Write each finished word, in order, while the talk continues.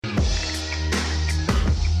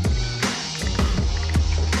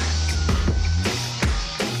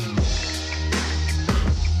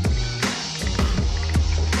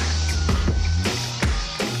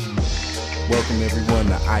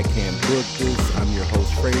Book This. I'm your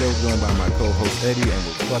host, Fredo, joined by my co-host, Eddie, and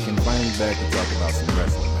we're fucking finally back to talk about some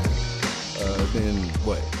wrestling, man. Been,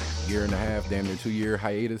 what, year and a half, damn near 2-year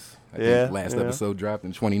hiatus? I think last episode dropped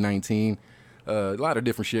in 2019. A lot of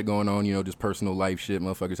different shit going on, just personal life shit.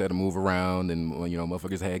 Motherfuckers had to move around, and,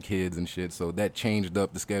 motherfuckers had kids and shit, so that changed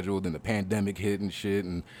up the schedule. Then the pandemic hit and shit,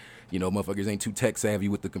 and, motherfuckers ain't too tech savvy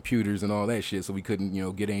with the computers and all that shit, so we couldn't,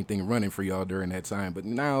 get anything running for y'all during that time. But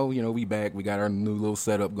now, we back. We got our new little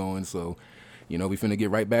setup going, so, we finna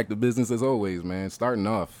get right back to business as always, man. Starting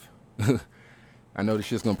off, I know this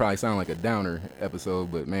shit's gonna probably sound like a downer episode,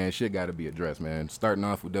 but, man, shit gotta be addressed, man. Starting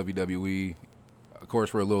off with WWE. Of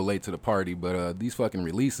course, we're a little late to the party, but these fucking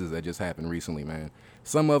releases that just happened recently, man.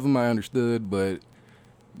 Some of them I understood, but,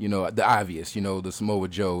 the obvious, the Samoa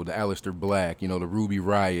Joe, the Aleister Black, the Ruby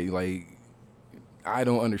Riott, like, I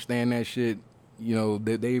don't understand that shit.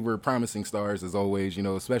 They were promising stars as always,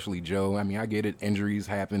 especially Joe. I mean, I get it, injuries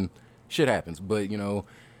happen, shit happens, but,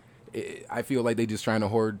 I feel like they just trying to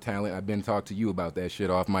hoard talent. I've been talked to you about that shit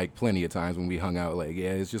off mic plenty of times when we hung out. Like,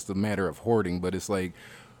 yeah, it's just a matter of hoarding, but it's like,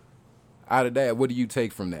 out of that, what do you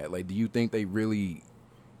take from that? Like, do you think they really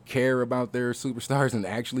care about their superstars and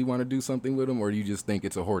actually want to do something with them, or do you just think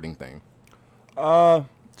it's a hoarding thing?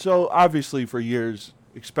 So obviously for years,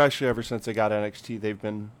 especially ever since they got NXT, they've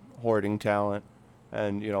been hoarding talent,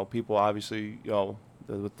 and people obviously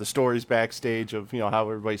with the stories backstage of how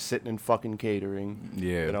everybody's sitting in fucking catering.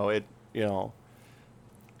 Yeah.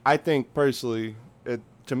 I think personally,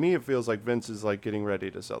 to me it feels like Vince is like getting ready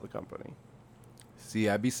to sell the company. See,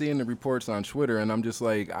 I be seeing the reports on Twitter, and I'm just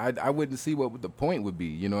like, I wouldn't see what the point would be.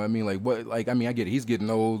 You know what I mean? Like, what? Like, I mean, I get it. He's getting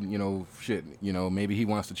old. Shit. Maybe he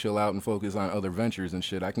wants to chill out and focus on other ventures and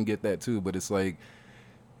shit. I can get that too, but it's like,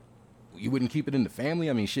 you wouldn't keep it in the family.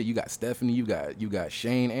 I mean, shit. You got Stephanie, you got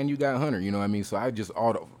Shane, and you got Hunter. You know what I mean? So I just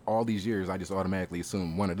all these years, I just automatically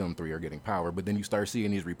assume one of them three are getting power. But then you start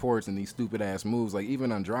seeing these reports and these stupid ass moves. Like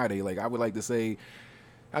even Andrade. Like I would like to say,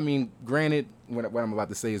 I mean, granted, what I'm about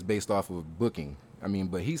to say is based off of booking. I mean,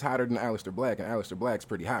 but he's hotter than Aleister Black, and Aleister Black's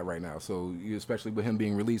pretty hot right now. So, especially with him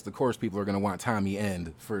being released, of course, people are going to want Tommy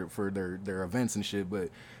End for their events and shit. But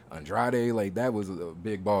Andrade, like, that was a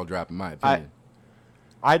big ball drop, in my opinion.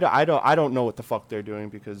 I don't know what the fuck they're doing,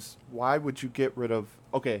 because why would you get rid of...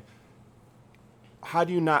 Okay, how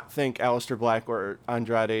do you not think Aleister Black or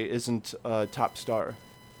Andrade isn't a top star?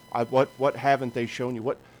 What haven't they shown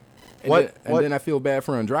you? And then I feel bad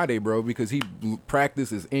for Andrade, bro, because he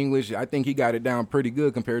practices English. I think he got it down pretty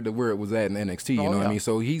good compared to where it was at in NXT. You know what I mean?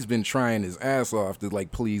 So he's been trying his ass off to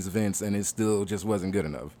like please Vince, and it still just wasn't good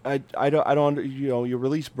enough. I don't you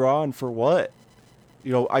release Braun for what?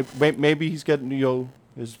 Maybe he's getting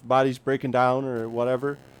his body's breaking down or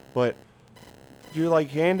whatever, but you're like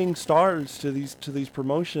handing stars to these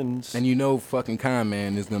promotions, and fucking Con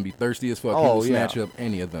Man is gonna be thirsty as fuck. He will snatch up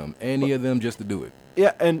any of them just to do it.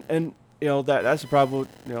 Yeah, and that's the problem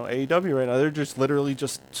with AEW right now. They're just literally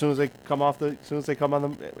just as soon as they come on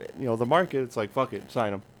the market, it's like fuck it,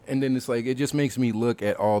 sign them. And then it's like it just makes me look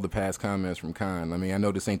at all the past comments from Khan. I mean, I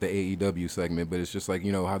know this ain't the AEW segment, but it's just like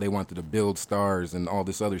how they wanted to build stars and all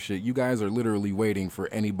this other shit. You guys are literally waiting for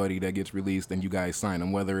anybody that gets released and you guys sign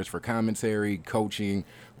them, whether it's for commentary, coaching,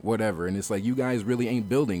 whatever. And it's like you guys really ain't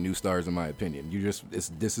building new stars, in my opinion.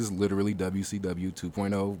 This is literally WCW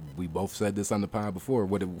 2.0. We both said this on the pod before.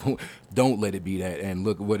 Don't let it be that, and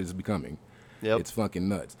look what it's becoming. Yep. It's fucking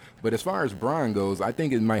nuts. But as far as Braun goes, I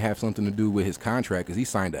think it might have something to do with his contract, because he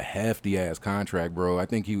signed a hefty-ass contract, bro. I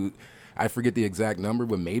think I forget the exact number,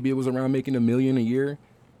 but maybe it was around making $1 million a year.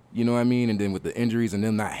 You know what I mean? And then with the injuries and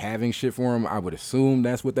them not having shit for him, I would assume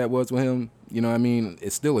that's what that was with him. You know what I mean?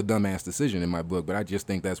 It's still a dumbass decision in my book, but I just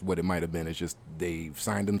think that's what it might have been. It's just they've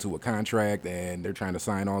signed him to a contract, and they're trying to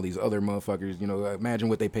sign all these other motherfuckers. Imagine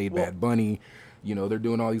what they paid Bad Bunny. They're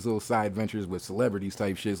doing all these little side ventures with celebrities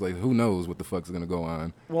type shit. Like, who knows what the fuck's going to go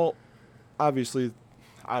on? Well, obviously,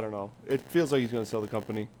 I don't know. It feels like he's going to sell the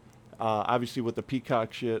company. Obviously, with the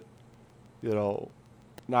Peacock shit,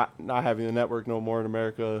 not having the network no more in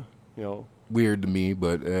America, Weird to me,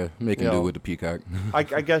 but making do with the Peacock. I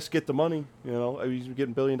guess get the money, He's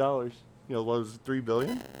getting $1 billion. What was it, $3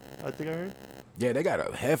 billion? I think I heard. Yeah, they got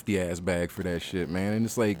a hefty ass bag for that shit, man. And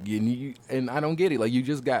it's like, and I don't get it. Like, you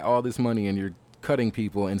just got all this money and you're cutting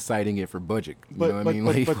people and citing it for budget. You know what I mean?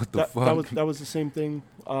 Like, what the fuck? That was the same thing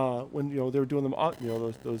when they were doing them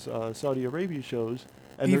those Saudi Arabia shows.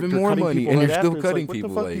 And even more money, and you're still cutting people.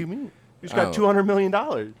 What the fuck do you mean? You just got $200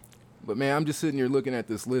 million. But man, I'm just sitting here looking at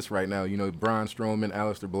this list right now. Braun Strowman,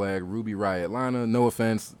 Aleister Black, Ruby Riott, Lana. No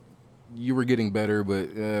offense, you were getting better,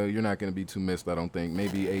 but you're not going to be too missed, I don't think.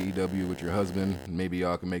 Maybe AEW with your husband. Maybe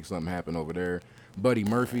y'all can make something happen over there. Buddy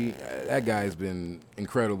Murphy, that guy's been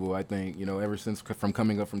incredible, I think, ever since from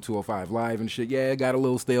coming up from 205 Live and shit. Yeah, got a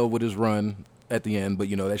little stale with his run at the end, but,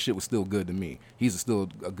 that shit was still good to me. He's still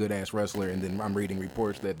a good-ass wrestler, and then I'm reading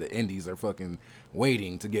reports that the indies are fucking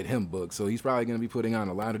waiting to get him booked. So he's probably going to be putting on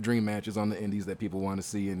a lot of dream matches on the indies that people want to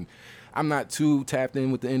see, and I'm not too tapped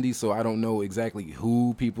in with the indies, so I don't know exactly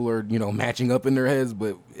who people are, matching up in their heads,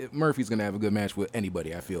 but Murphy's going to have a good match with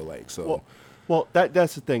anybody, I feel like. So. Well,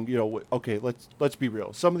 that's the thing, okay, let's be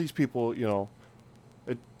real. Some of these people,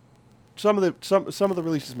 some of the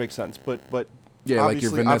releases make sense, but yeah, like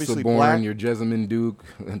your Vanessa Bourne, your Jessamine Duke,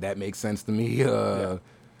 that makes sense to me. The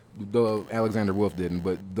Alexander Wolf didn't,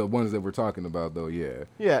 but the ones that we're talking about, though, yeah.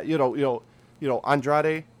 Yeah,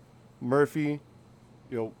 Andrade, Murphy,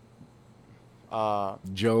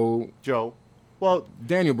 Joe. Well,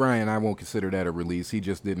 Daniel Bryan, I won't consider that a release. He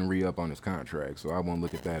just didn't re-up on his contract, so I won't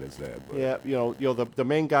look at that as that. But. Yeah, the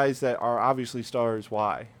main guys that are obviously stars,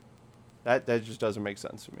 why? That just doesn't make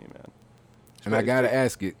sense to me, man. And I gotta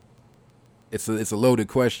ask it. It's a loaded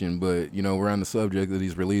question, but we're on the subject of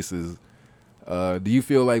these releases. Do you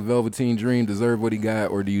feel like Velveteen Dream deserved what he got,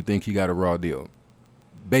 or do you think he got a raw deal?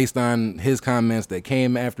 Based on his comments that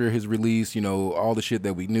came after his release, all the shit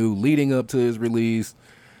that we knew leading up to his release.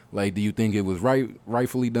 Like, do you think it was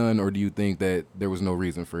rightfully done, or do you think that there was no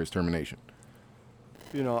reason for his termination?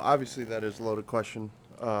 Obviously that is a loaded question.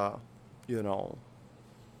 Obviously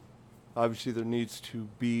there needs to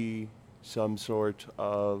be some sort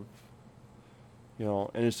of,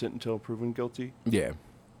 innocent until proven guilty. Yeah.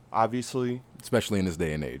 Obviously. Especially in this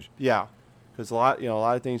day and age. Yeah, because a lot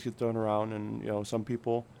of things get thrown around, and some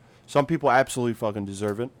people absolutely fucking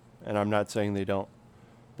deserve it, and I'm not saying they don't,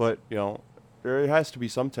 but there has to be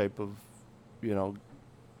some type of,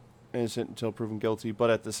 innocent until proven guilty.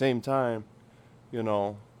 But at the same time,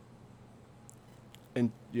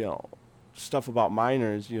 stuff about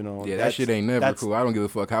minors, Yeah, that shit ain't never cool. I don't give a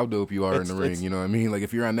fuck how dope you are in the ring. You know what I mean? Like,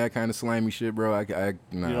 if you're on that kind of slimy shit, bro,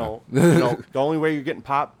 nah. The only way you're getting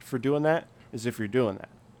popped for doing that is if you're doing that.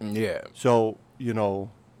 Yeah. So,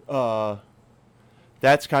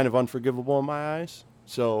 that's kind of unforgivable in my eyes.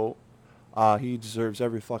 So, he deserves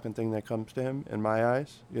every fucking thing that comes to him in my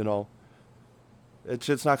eyes.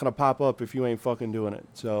 It's not gonna pop up if you ain't fucking doing it.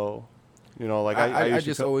 So, like I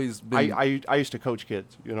used to coach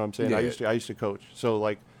kids. You know what I'm saying? Yeah. I used to coach. So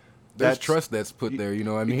like, there's trust that's put there. You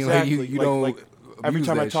know what I mean? Exactly. Like you don't. Like every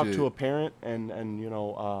time I talk shit. to a parent and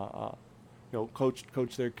coach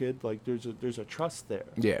their kid, like there's a trust there.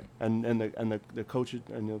 Yeah. And the coaches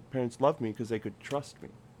and the parents love me because they could trust me.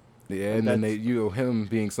 Yeah, and then him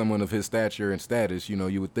being someone of his stature and status,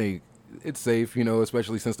 you would think it's safe,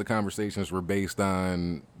 especially since the conversations were based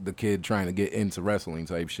on the kid trying to get into wrestling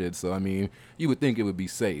type shit. So, I mean, you would think it would be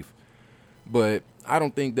safe. But I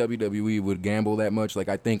don't think WWE would gamble that much. Like,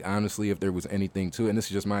 I think, honestly, if there was anything to it, and this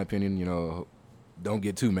is just my opinion, don't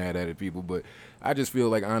get too mad at it, people, but I just feel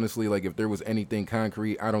like, honestly, like, if there was anything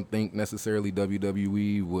concrete, I don't think necessarily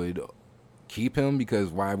WWE would keep him, because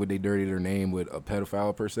why would they dirty their name with a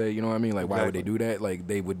pedophile per se? You know what I mean? Like, why would they do that? Like,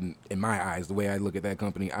 they wouldn't, in my eyes, the way I look at that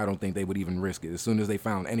company, I don't think they would even risk it. As soon as they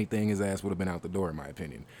found anything, his ass would have been out the door, in my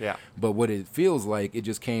opinion. Yeah. But what it feels like, it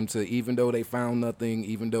just came to, even though they found nothing,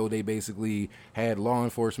 even though they basically had law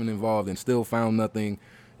enforcement involved and still found nothing,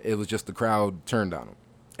 it was just the crowd turned on him.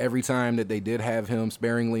 Every time that they did have him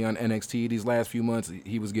sparingly on NXT these last few months,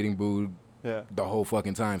 he was getting booed. Yeah. The whole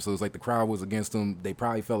fucking time. So it's like the crowd was against him. They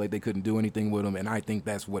probably felt like they couldn't do anything with him, and I think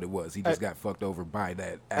that's what it was. He just got fucked over by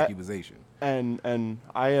that accusation. And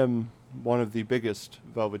I am one of the biggest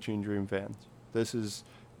Velveteen Dream fans. This has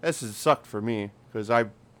sucked for me because I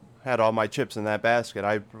had all my chips in that basket.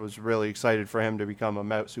 I was really excited for him to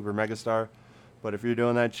become a super megastar. But if you're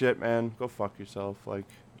doing that shit, man, go fuck yourself. Like.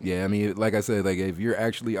 Yeah, I mean, like I said, like if you're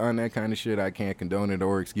actually on that kind of shit, I can't condone it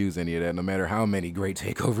or excuse any of that. No matter how many great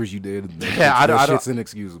takeovers you did, that shit's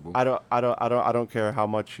inexcusable. I don't care how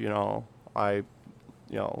much I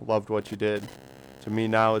loved what you did. To me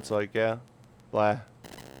now, it's like blah,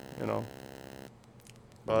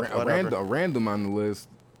 But a random on the list,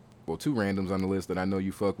 well, two randoms on the list that I know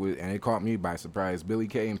you fuck with, and it caught me by surprise. Billy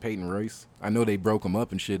Kay and Peyton Royce. I know they broke them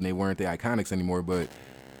up and shit, and they weren't the Iconics anymore, but.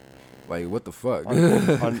 Like, what the fuck?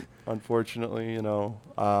 Unfortunately, they're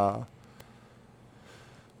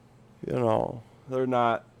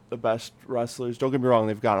not the best wrestlers. Don't get me wrong;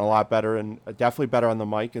 they've gotten a lot better and definitely better on the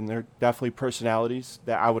mic, and they're definitely personalities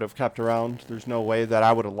that I would have kept around. There's no way that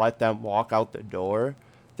I would have let them walk out the door.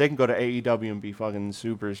 they can go to AEW and be fucking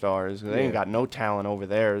superstars. They ain't got no talent over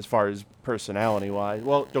there as far as personality-wise.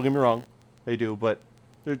 Well, don't get me wrong, they do, but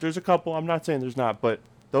there's a couple. I'm not saying there's not, but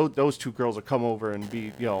those two girls will come over and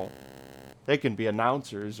be, they can be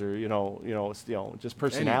announcers or just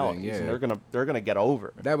personalities, Anything, yeah. and they're gonna get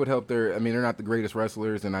over. That would help they're not the greatest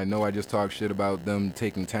wrestlers, and I know I just talked shit about them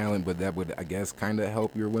taking talent, but that would, I guess, kind of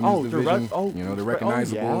help your women's division. They're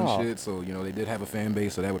recognizable and shit, so they did have a fan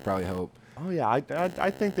base, so that would probably help. Oh yeah, I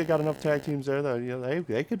think they got enough tag teams there that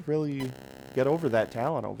they could really get over that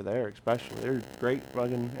talent over there, especially. They're great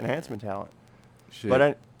fucking enhancement talent. Shit.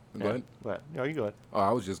 But go ahead. But no, you go ahead. Oh,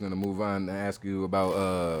 I was just gonna move on and ask you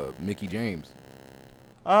about Mickie James.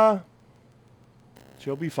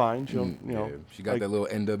 She'll be fine. She'll she got that little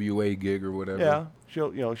NWA gig or whatever. Yeah,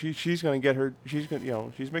 she's gonna get her. She's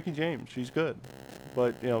gonna she's Mickie James. She's good.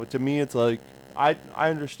 But to me, it's like I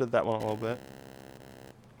understood that one a little bit.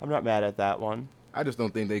 I'm not mad at that one. I just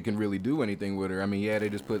don't think they can really do anything with her. I mean, yeah, they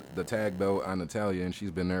just put the tag belt on Natalya, and she's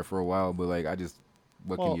been there for a while. But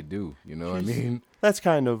what can you do? You know what I mean? That's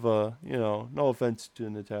kind of no offense to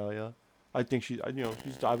Natalya. I think she's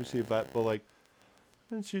obviously a vet, but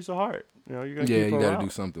and she's a heart. You're gonna keep her you got around. to do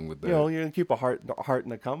something with that. You're gonna keep a heart in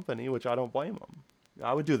the company, which I don't blame them.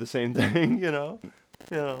 I would do the same thing. I'm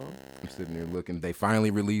sitting there looking. They finally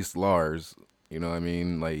released Lars. You know what I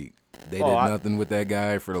mean? They did nothing with that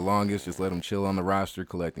guy for the longest. Just let him chill on the roster,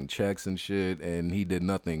 collecting checks and shit, and he did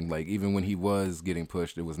nothing. Even when he was getting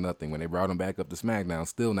pushed, it was nothing. When they brought him back up to SmackDown,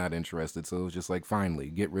 still not interested. So it was just finally,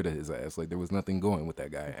 get rid of his ass. There was nothing going with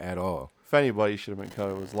that guy at all. If anybody should have been cut,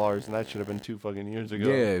 it was Lars, and that should have been 2 fucking years ago.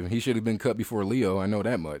 Yeah, he should have been cut before Leo. I know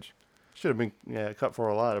that much. Should have been, cut for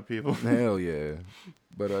a lot of people. Hell yeah.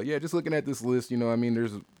 But, just looking at this list,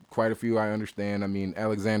 there's quite a few I understand. I mean,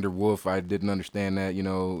 Alexander Wolf, I didn't understand that.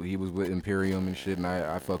 He was with Imperium and shit, and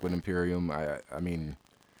I fuck with Imperium. I mean,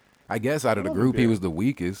 I guess out of the group, he was the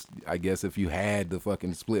weakest. I guess if you had the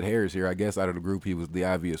fucking split hairs here, I guess out of the group, he was the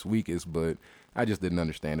obvious weakest, but I just didn't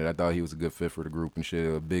understand it. I thought he was a good fit for the group and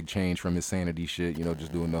shit. A big change from his sanity shit,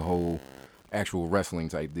 just doing the whole actual wrestling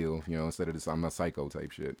type deal, instead of this I'm a psycho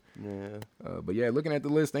type shit. Yeah. But yeah, looking at the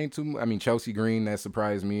list, Chelsea Green, that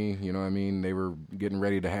surprised me. They were getting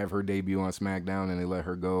ready to have her debut on SmackDown and they let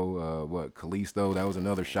her go. Kalisto, that was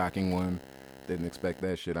another shocking one. Didn't expect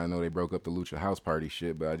that shit. I know they broke up the Lucha House Party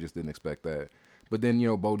shit, but I just didn't expect that. But then,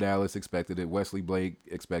 Bo Dallas expected it. Wesley Blake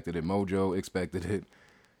expected it. Mojo expected it.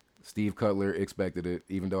 Steve Cutler expected it,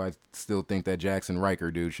 even though I still think that Jackson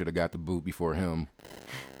Riker dude should have got the boot before him.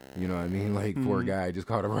 You know what I mean? Poor guy just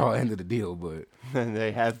caught a raw end of the deal, but... And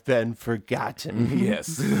they have been forgotten.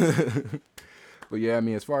 Yes. But yeah,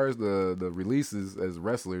 as far as the releases as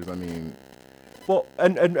wrestlers, Well,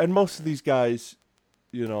 and most of these guys,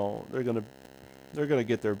 they're gonna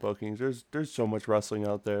get their bookings. There's so much wrestling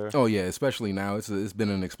out there. Oh yeah, especially now. It's been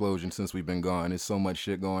an explosion since we've been gone. There's so much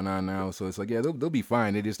shit going on now. So it's they'll be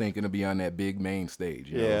fine. They just ain't gonna be on that big main stage.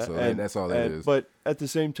 You know? So that's all that is. But at the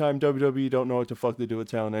same time, WWE don't know what the fuck to do with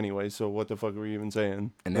talent anyway. So what the fuck are we even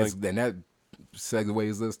saying? And that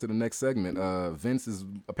segues us to the next segment. Vince is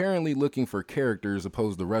apparently looking for characters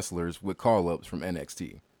opposed to wrestlers with call-ups from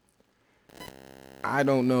NXT. I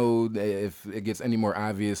don't know if it gets any more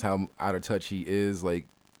obvious how out of touch he is.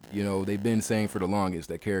 They've been saying for the longest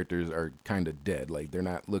that characters are kind of dead. They're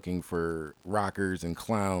not looking for rockers and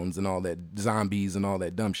clowns and all that, zombies and all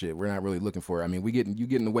that dumb shit. We're not really looking for it. You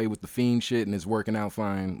getting away with the Fiend shit and it's working out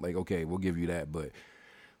fine. Okay, we'll give you that. But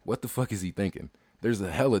what the fuck is he thinking? There's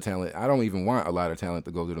a hell of talent. I don't even want a lot of talent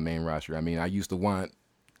to go to the main roster. I used to want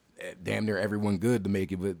damn near everyone good to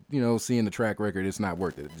make it, but seeing the track record, it's not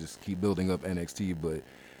worth it. Just keep building up NXT. But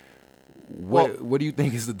what do you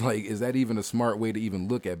think is is that even a smart way to even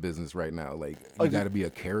look at business right now? You got to be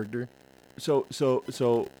a character. So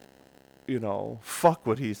fuck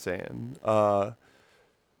what he's saying.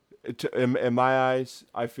 In my eyes,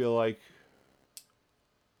 I feel like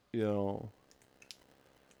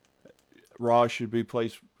Raw should be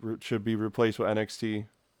replaced with NXT.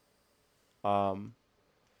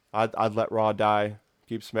 I'd let Raw die,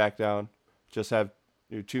 keep SmackDown, just have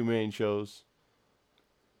your 2 main shows,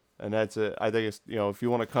 and that's it. I think it's if you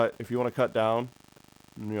want to cut down,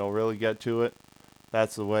 really get to it,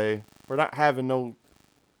 that's the way. We're not having no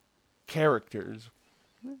characters.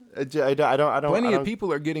 I don't. Plenty of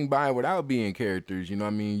people are getting by without being characters. You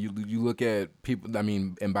look at people.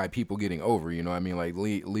 And by people getting over.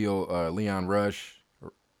 Leon Rush.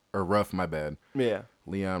 or Ruff, my bad. Yeah.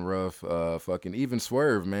 Leon Ruff, fucking even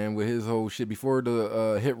Swerve, man, with his whole shit before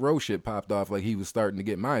the Hit Row shit popped off, like he was starting to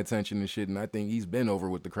get my attention and shit, and I think he's been over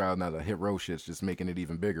with the crowd now. The Hit Row shit's just making it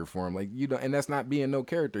even bigger for him, like and that's not being no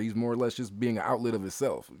character. He's more or less just being an outlet of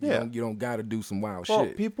himself. You don't got to do some wild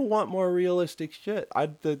shit. People want more realistic shit.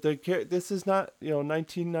 This is not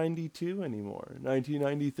 1992 anymore,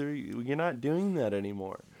 1993. You're not doing that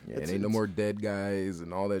anymore. Yeah, it ain't no more dead guys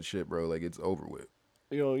and all that shit, bro. Like it's over with.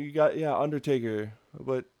 You got Undertaker,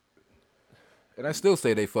 but and I still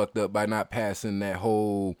say they fucked up by not passing that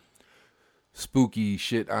whole spooky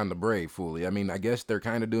shit on the Bray fully. I mean, I guess they're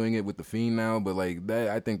kind of doing it with the Fiend now, but like that,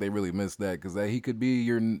 I think they really missed that because he could be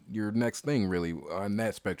your next thing really on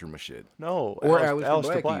that spectrum of shit. No, or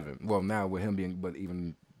Aleister Black even. Well, now with him being, but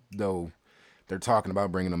even though they're talking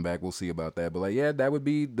about bringing him back, we'll see about that. But like, yeah, that would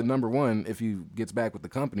be the number one if he gets back with the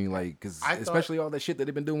company, like because especially all that shit that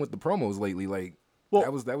they've been doing with the promos lately, like. Well,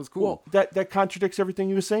 that was cool. Well, that contradicts everything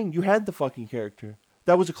you were saying. You had the fucking character.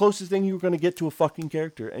 That was the closest thing you were going to get to a fucking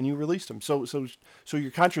character, and you released him. So you're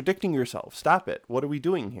contradicting yourself. Stop it. What are we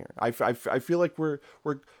doing here? I feel like we're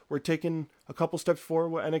taking a couple steps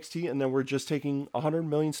forward with NXT, and then we're just taking 100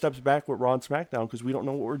 million steps back with Raw and SmackDown because we don't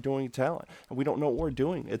know what we're doing with talent, and we don't know what we're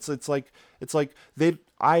doing. It's like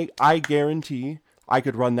I guarantee I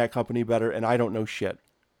could run that company better, and I don't know shit.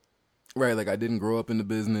 Right, like I didn't grow up in the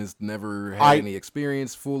business, never had any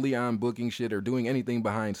experience fully on booking shit or doing anything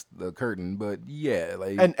behind the curtain. But yeah,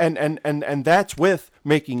 like and that's with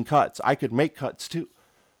making cuts. I could make cuts too.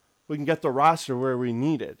 We can get the roster where we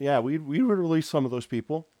need it. Yeah, we would release some of those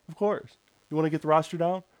people, of course. You want to get the roster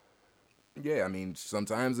down? Yeah, I mean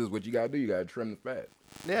sometimes is what you gotta do. You gotta trim the fat.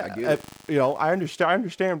 Yeah, I get it. I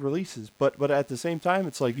understand releases, but at the same time,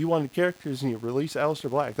 it's like you wanted characters and you release Aleister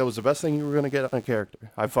Black. That was the best thing you were gonna get on a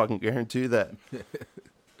character. I fucking guarantee that.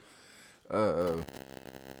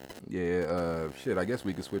 Shit. I guess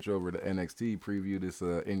we could switch over to NXT. Preview this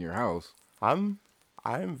in your house. I'm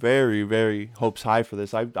very, very hopes high for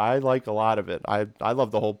this. I like a lot of it. I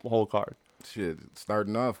love the whole card. Shit,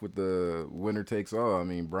 starting off with the winner takes all. I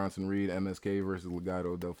mean, Bronson Reed, MSK versus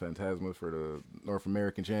Legado del Fantasma for the North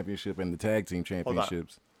American Championship and the Tag Team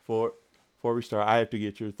Championships. Before we start, I have to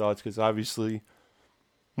get your thoughts because obviously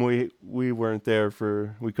we weren't there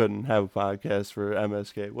we couldn't have a podcast for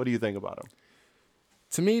MSK. What do you think about them?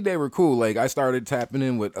 To me, they were cool. Like, I started tapping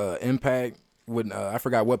in with Impact. When I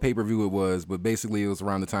forgot what pay-per-view it was, but basically it was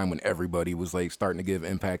around the time when everybody was like starting to give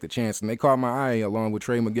Impact a chance, and they caught my eye along with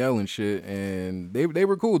Trey Miguel and shit, and they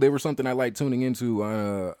were cool. They were something I liked tuning into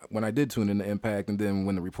when I did tune into Impact, and then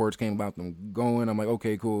when the reports came about them going, I'm like,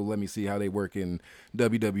 okay, cool. Let me see how they work in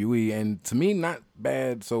WWE, and to me, not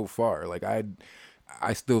bad so far. Like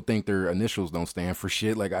I still think their initials don't stand for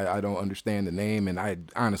shit. Like, I don't understand the name, and I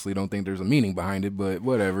honestly don't think there's a meaning behind it, but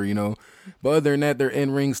whatever, But other than that, their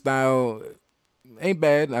in-ring style ain't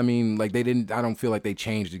bad. I mean, like I don't feel like they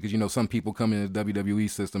changed it because, some people come in the WWE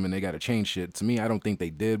system and they got to change shit. To me, I don't think they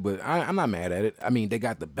did, but I'm not mad at it. I mean, they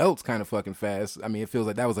got the belts kind of fucking fast. I mean, it feels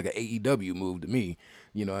like that was like an AEW move to me.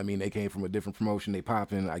 I mean, they came from a different promotion. They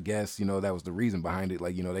pop in, I guess, that was the reason behind it.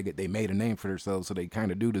 Like, they made a name for themselves, so they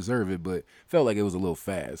kind of do deserve it, but felt like it was a little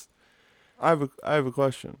fast. I have a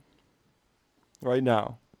question right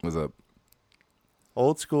now. What's up?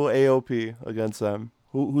 Old school AOP against them.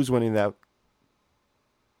 Who's winning that?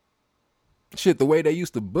 Shit, the way they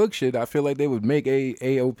used to book shit, I feel like they would make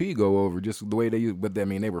AOP go over just the way they used. But I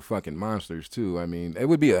mean, they were fucking monsters too. I mean, it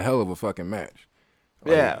would be a hell of a fucking match.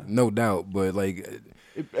 Yeah, no doubt. But like,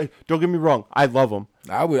 don't get me wrong, I love them.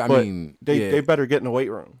 They better get in the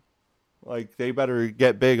weight room. Like, they better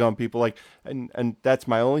get big on people. Like, and that's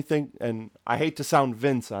my only thing. And I hate to sound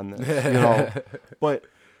Vince on this, but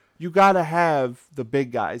you gotta have the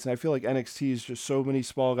big guys. And I feel like NXT is just so many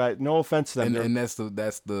small guys. No offense to them, and that's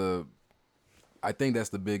the. I think that's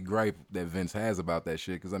the big gripe that Vince has about that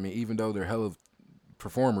shit. Because, I mean, even though they're hell of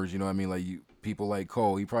performers, like people like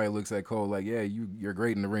Cole, he probably looks at Cole like, yeah, you're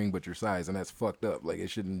great in the ring, but your size, and that's fucked up. Like, it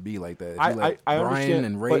shouldn't be like that. If you let Bryan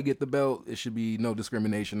and Ray get the belt, it should be no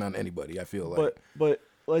discrimination on anybody, I feel like. But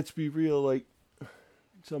let's be real, like,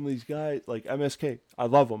 some of these guys, like MSK, I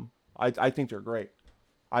love them. I think they're great.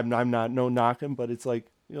 I'm not no knocking, but it's like,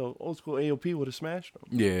 old school AOP would have smashed them.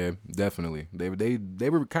 Yeah, definitely. They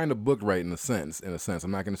were kind of booked right in a sense.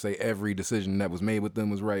 I'm not going to say every decision that was made with them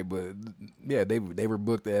was right, but yeah, they were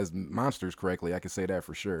booked as monsters correctly. I can say that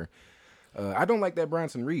for sure. I don't like that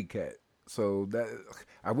Bronson Reed cat. So that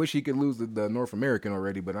I wish he could lose the North American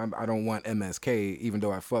already, but I don't want MSK, even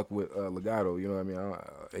though I fuck with Legado. You know what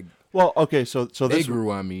I mean? Well, okay, so They this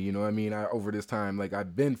grew on me. You know what I mean? Over this time, like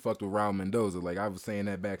I've been fucked with Raul Mendoza. Like I was saying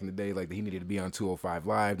that back in the day, like he needed to be on 205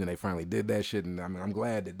 Live, and they finally did that shit. And I'm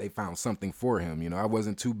glad that they found something for him. You know, I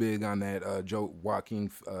wasn't too big on that Joe Joaquin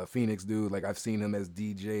Phoenix dude. Like I've seen him as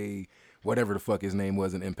DJ. Whatever the fuck his name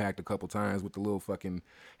was in Impact a couple times with the little fucking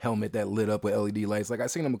helmet that lit up with LED lights. Like I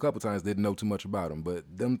seen him a couple times, didn't know too much about him. But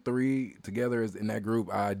them three together in that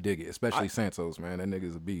group, I dig it. Especially Santos, man. That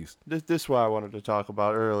nigga's a beast. this is what I wanted to talk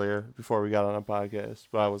about earlier before we got on a podcast,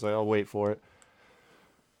 but I was like, I'll wait for it.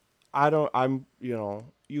 You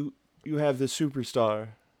have this superstar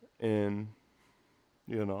in,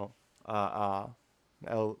 the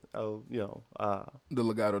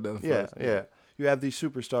Legado doesn't. yeah. You have these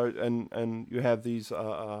superstars and you have these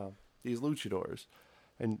luchadors,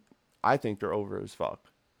 and I think they're over as fuck.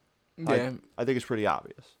 Yeah, I think it's pretty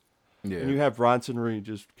obvious. yeah. And you have Bronson Reed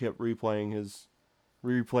just kept replaying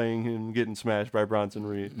him getting smashed by Bronson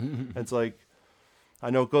Reed. It's like, I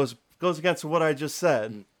know it goes against what I just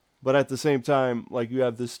said, but at the same time, like you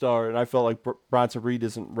have this star, and I felt like Bronson Reed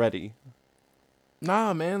isn't ready.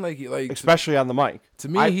 Nah, man, like especially on the mic. To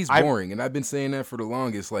me, he's boring, and I've been saying that for the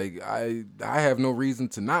longest. Like I have no reason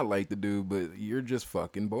to not like the dude, but you're just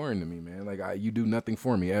fucking boring to me, man. Like you do nothing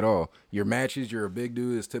for me at all. Your matches, you're a big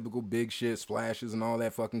dude. It's typical big shit, splashes and all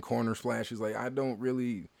that fucking corner splashes. Like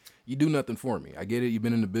you do nothing for me. I get it. You've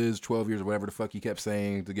been in the biz 12 years or whatever the fuck you kept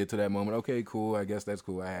saying to get to that moment. Okay, cool. I guess that's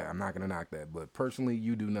cool. I'm not gonna knock that, but personally,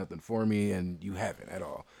 you do nothing for me, and you haven't at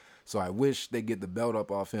all. So I wish they get the belt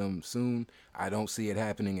up off him soon. I don't see it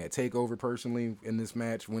happening at TakeOver personally in this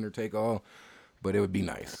match, winner take all, but it would be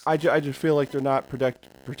nice. I just feel like they're not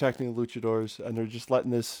protecting the luchadors, and they're just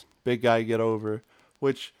letting this big guy get over,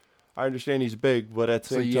 which I understand he's big, but at the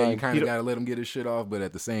same time... you kind of got to let him get his shit off, but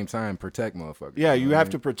at the same time, protect motherfuckers. Yeah, you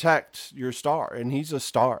have to protect your star, and he's a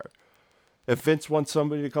star. If Vince wants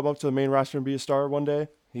somebody to come up to the main roster and be a star one day,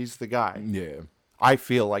 he's the guy. Yeah. I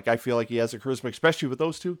feel like he has a charisma, especially with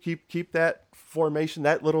those two. Keep that formation,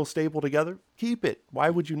 that little stable together. Keep it.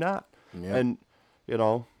 Why would you not? Yeah. And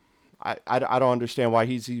I don't understand why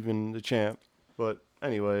he's even the champ. But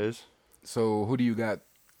anyways, so who do you got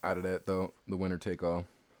out of that though? The winner take all.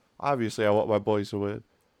 Obviously, I want my boys to win.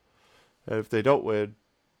 And if they don't win,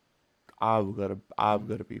 I'm gonna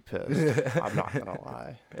be pissed. I'm not gonna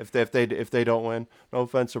lie. If they don't win, no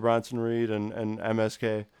offense to Bronson Reed and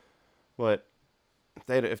MSK, but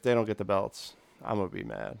if they don't get the belts, I'm gonna be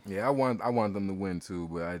mad. Yeah, I want them to win too,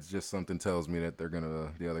 but it's just something tells me that the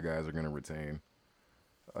other guys are gonna retain.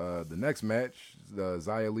 The next match,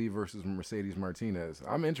 Xia Li versus Mercedes Martinez.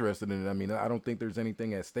 I'm interested in it. I mean, I don't think there's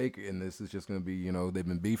anything at stake in this. It's just gonna be, they've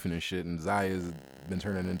been beefing and shit, and Xia's been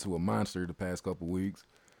turning into a monster the past couple weeks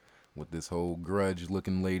with this whole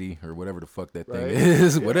grudge-looking lady or whatever the fuck that thing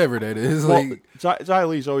is, whatever that is. Well, like Xia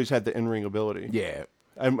Li's always had the in-ring ability. Yeah.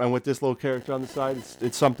 And with this little character on the side,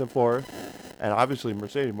 it's something for her. And obviously,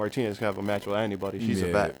 Mercedes Martinez can have a match with anybody. She's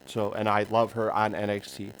a vet. So, and I love her on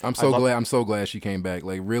NXT. I'm so glad she came back.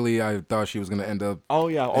 Like, really, I thought she was gonna end up. Oh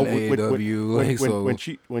yeah, in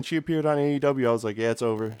AEW. When she appeared on AEW, I was like, yeah, it's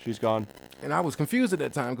over. She's gone. And I was confused at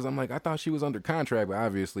that time because I'm like, I thought she was under contract, but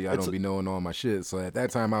obviously I don't be knowing all my shit. So at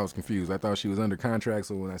that time, I was confused. I thought she was under contract.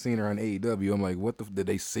 So when I seen her on AEW, I'm like, what did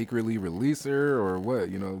they secretly release her or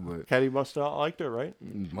what? But Kenny must have liked her, right?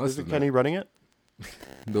 Isn't Kenny running it?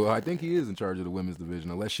 Though I think he is in charge of the women's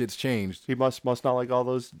division, unless shit's changed. He must not like all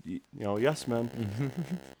those, yes men,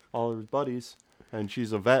 all of his buddies. And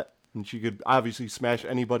she's a vet, and she could obviously smash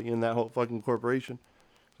anybody in that whole fucking corporation.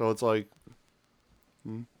 So it's like,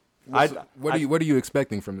 what are you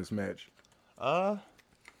expecting from this match? I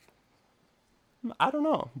don't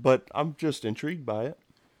know, but I'm just intrigued by it.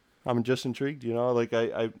 I'm just intrigued, like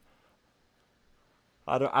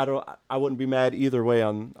I wouldn't be mad either way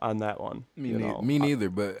on that one. Me neither.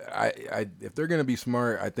 But I if they're gonna be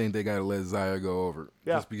smart, I think they gotta let Xia go over.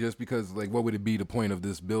 Yeah. Just because, like, what would it be the point of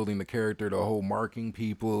this building the character, the whole marking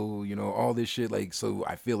people, all this shit? Like, so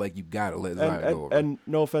I feel like you gotta let Xia go over. And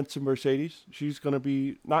no offense to Mercedes, she's gonna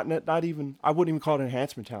be not even. I wouldn't even call it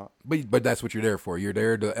enhancement talent. But that's what you're there for. You're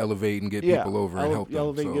there to elevate and get people over and help them.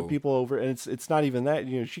 Elevate and get people over, and it's not even that.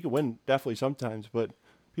 She could win definitely sometimes, but.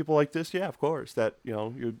 People like this, yeah, of course. That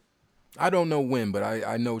you're. I don't know when, but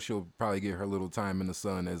I know she'll probably get her little time in the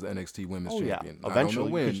sun as NXT Women's Champion. Yeah, eventually. I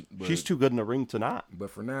don't know when, she's too good in the ring to not. But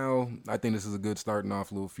for now, I think this is a good starting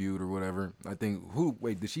off little feud or whatever. I think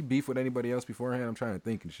did she beef with anybody else beforehand? I'm trying to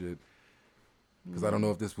think and shit. Because I don't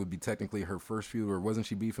know if this would be technically her first feud, or wasn't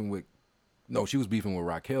she beefing with No, she was beefing with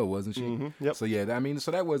Raquel, wasn't she? Mm-hmm. Yep. So yeah, I mean,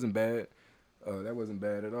 so that wasn't bad. That wasn't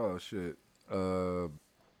bad at all. Shit.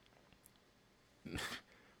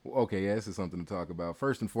 Okay, yeah, this is something to talk about.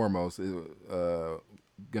 First and foremost,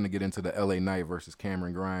 gonna get into the LA Knight versus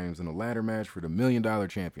Cameron Grimes in a ladder match for the $1 Million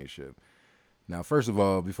Championship. Now, first of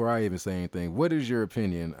all, before I even say anything, what is your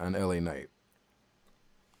opinion on LA Knight?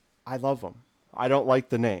 I love him. I don't like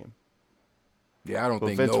the name. Yeah, I don't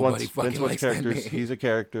think nobody fucking likes that name. He's a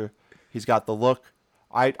character. He's got the look.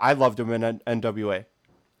 I loved him in NWA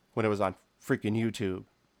when it was on freaking YouTube.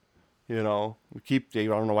 You know, I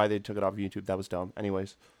don't know why they took it off YouTube. That was dumb.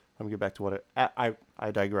 Anyways, let me get back to what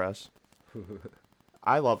I digress.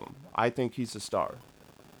 I love him. I think he's a star.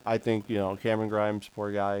 I think, Cameron Grimes,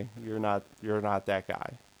 poor guy. You're not that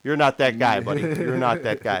guy. You're not that guy, buddy. You're not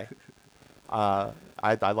that guy.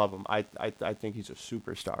 I love him. I think he's a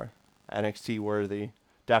superstar. NXT worthy.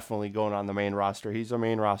 Definitely going on the main roster. He's a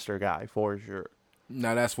main roster guy for sure.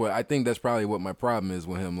 Now I think that's probably what my problem is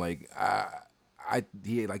with him. Like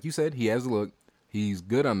he, like you said, he has a look. He's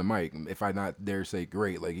good on the mic. If I not dare say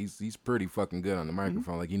great, like he's pretty fucking good on the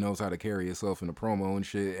microphone. Like he knows how to carry himself in a promo and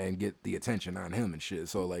shit and get the attention on him and shit.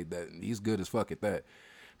 So like that, he's good as fuck at that.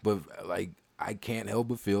 But like I can't help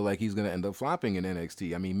but feel like he's gonna end up flopping in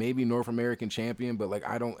NXT. I mean, maybe North American champion, but like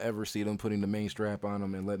I don't ever see them putting the main strap on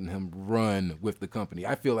him and letting him run with the company.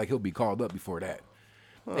 I feel like he'll be called up before that.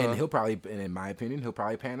 And he'll probably, and in my opinion, he'll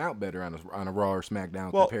probably pan out better on a Raw or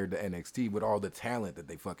SmackDown compared to NXT with all the talent that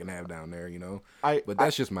they fucking have down there, But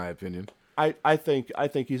that's just my opinion. I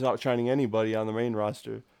think he's outshining anybody on the main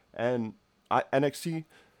roster, and NXT.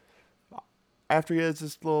 After he has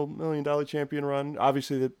this little $1 Million champion run,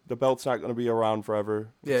 obviously the belt's not going to be around forever.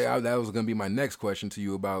 Yeah, that was going to be my next question to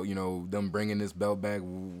you about, them bringing this belt back.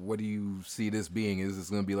 What do you see this being? Is this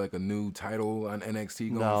going to be like a new title on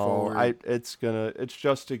NXT going forward? No, it's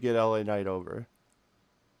just to get LA Knight over.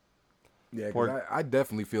 Yeah, because I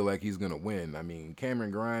definitely feel like he's going to win. I mean,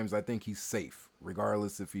 Cameron Grimes, I think he's safe.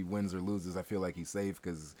 Regardless if he wins or loses, I feel like he's safe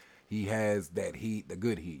because he has that heat, the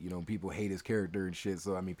good heat. People hate his character and shit.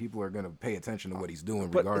 So, I mean, people are going to pay attention to what he's doing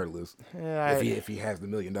regardless. If he has the $1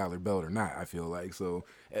 Million belt or not, I feel like. So,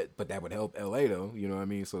 but that would help LA though, you know what I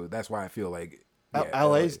mean? So that's why I feel like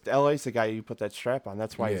LA's the guy you put that strap on.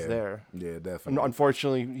 That's why he's there. Yeah, definitely.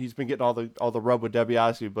 Unfortunately, he's been getting all the rub with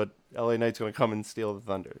DiBiase, but LA Knight's going to come and steal the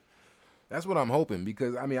thunder. That's what I'm hoping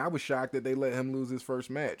because, I mean, I was shocked that they let him lose his first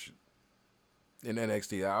match in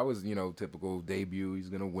NXT. I was, typical debut. He's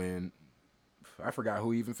going to win. I forgot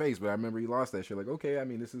who he even faced, but I remember he lost that shit. Like, okay, I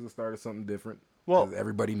mean, this is a start of something different. Well,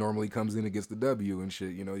 everybody normally comes in and gets the W and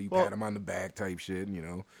shit. You pat him on the back type shit,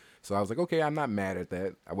 So I was like, okay, I'm not mad at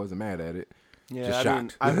that. I wasn't mad at it. Yeah, just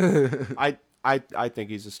shocked. I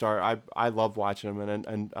think he's a star. I love watching him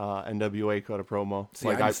in NWA cut a promo.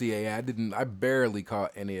 See, I barely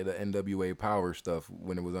caught any of the NWA Power stuff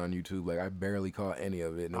when it was on YouTube. Like I barely caught any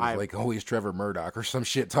of it. And it was like always Trevor Murdoch or some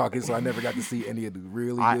shit talking, so I never got to see any of the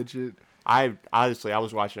really good shit. I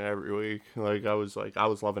was watching it every week. I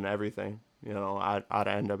was loving everything, out of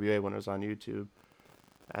NWA when it was on YouTube.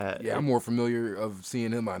 I'm more familiar of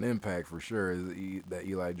seeing him on Impact for sure. That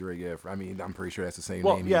Eli Drake. Yeah, I mean, I'm pretty sure that's the same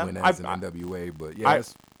name he went as in NWA. But yeah,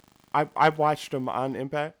 I watched him on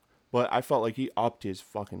Impact, but I felt like he upped his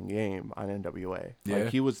fucking game on NWA. Yeah. Like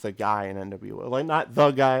he was the guy in NWA. Like not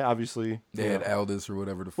the guy, obviously. They had Aldis or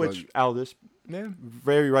whatever the fuck. Which Aldis,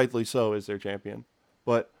 very rightly so, is their champion.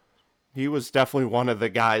 But he was definitely one of the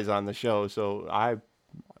guys on the show. So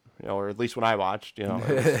or at least when I watched,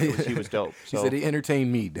 he was dope. So, he said he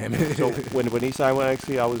entertained me, damn it. So when he signed with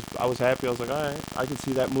NXT, I was happy. I was like, all right, I can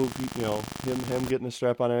see that move. Him getting the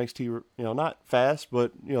strap on NXT. Not fast,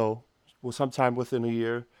 but sometime within a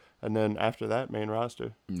year, and then after that, main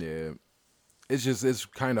roster. Yeah, it's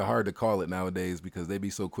kind of hard to call it nowadays because they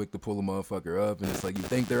be so quick to pull a motherfucker up, and it's like you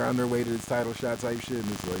think they're on their way to this title shot type shit,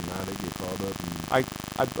 and it's like nah, they get called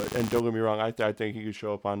up. And don't get me wrong, I think he could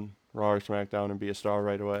show up on Raw or SmackDown and be a star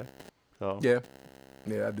right away. So yeah,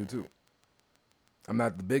 I do too. I'm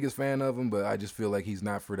not the biggest fan of him, but I just feel like he's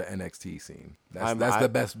not for the NXT scene.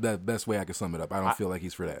 That's the best way I can sum it up. I don't feel like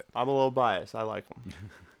he's for that. I'm a little biased. I like him.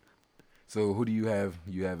 So who do you have?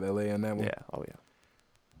 You have LA on that one? Yeah. Oh yeah.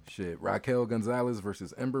 Shit, Raquel Gonzalez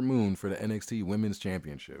versus Ember Moon for the NXT Women's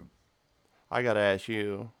Championship. I gotta ask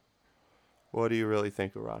you, what do you really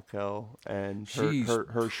think of Raquel and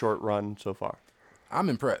her short run so far? I'm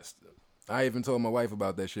impressed. I even told my wife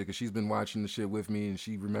about that shit because she's been watching the shit with me, and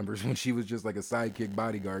she remembers when she was just like a sidekick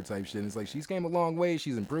bodyguard type shit. And it's like she's came a long way.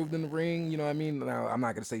 She's improved in the ring. You know what I mean? Now, I'm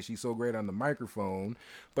not going to say she's so great on the microphone,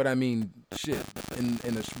 but I mean, shit, in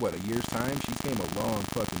a year's time, she's came a long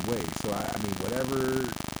fucking way. So, I mean, whatever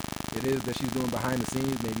it is that she's doing behind the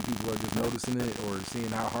scenes. Maybe people are just noticing it or seeing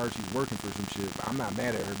how hard she's working for some shit. But I'm not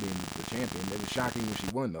mad at her being the champion. It was shocking when she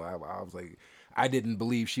won, though. I was like, I didn't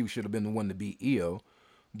believe she should have been the one to beat Io.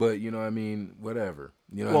 But, you know what I mean? Whatever.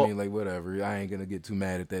 You know what I mean? Like, whatever. I ain't going to get too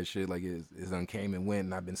mad at that shit. Like, it done came and went,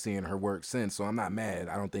 and I've been seeing her work since, so I'm not mad.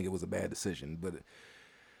 I don't think it was a bad decision. But,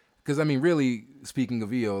 because, I mean, really, speaking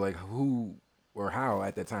of Io, like, who or how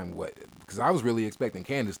at that time, what? Because I was really expecting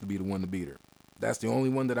Candice to be the one to beat her. That's the only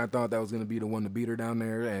one that I thought that was going to be the one to beat her down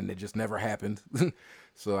there, and it just never happened.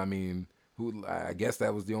 So, I mean... I guess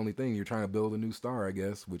that was the only thing. You're trying to build a new star, I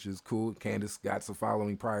guess, which is cool. Candice got some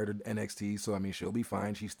following prior to NXT, so I mean, she'll be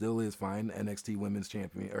fine. She still is fine, NXT Women's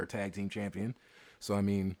Champion or Tag Team Champion. So I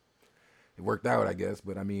mean, it worked out, I guess.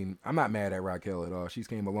 But I mean, I'm not mad at Raquel at all. She's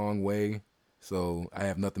came a long way, so I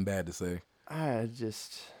have nothing bad to say. I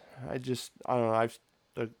don't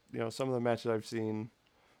know. Some of the matches I've seen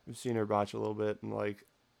her botch a little bit, and like,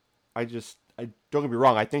 don't get me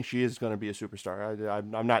wrong. I think she is going to be a superstar.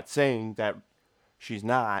 I'm not saying that she's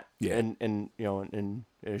not. Yeah. In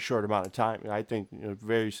a short amount of time. I think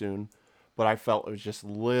very soon. But I felt it was just a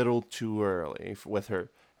little too early with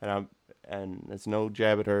her. And it's no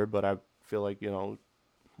jab at her, but I feel like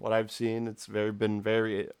what I've seen, it's been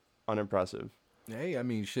very unimpressive. Hey, I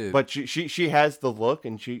mean, shit. But she has the look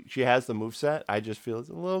and she has the moveset. I just feel it's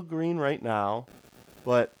a little green right now.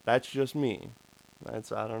 But that's just me. I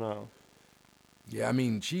don't know. Yeah, I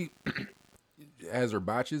mean, she has her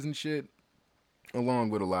botches and shit, along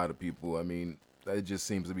with a lot of people. I mean, it just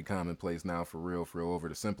seems to be commonplace now for real, over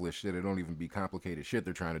the simplest shit. It don't even be complicated shit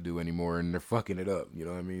they're trying to do anymore, and they're fucking it up, you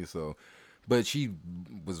know what I mean? So, but she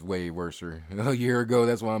was way worse a year ago.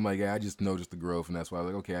 That's why I'm like, I just noticed the growth, and that's why I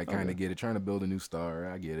was like, okay, I kind of get it. Trying to build a new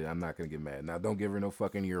star, I get it. I'm not going to get mad. Now, don't give her no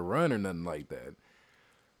fucking year run or nothing like that.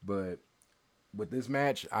 But... with this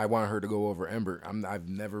match, I want her to go over Ember. I've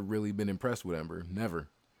never really been impressed with Ember. Never.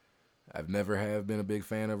 I've never have been a big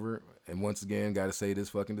fan of her. And once again, got to say this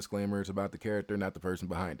fucking disclaimer. It's about the character, not the person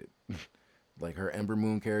behind it. Like, her Ember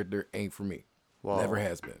Moon character ain't for me. Well, never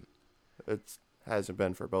has been. It hasn't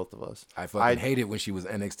been for both of us. I fucking hated when she was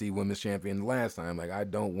NXT Women's Champion the last time. Like, I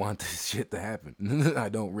don't want this shit to happen. I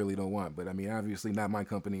really don't want. But, I mean, obviously, not my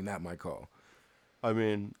company, not my call. I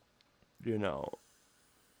mean,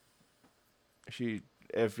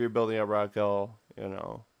 if you're building up Raquel,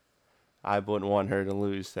 I wouldn't want her to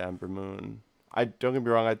lose to Ember Moon. Don't get me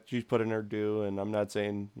wrong, she's put in her due, and I'm not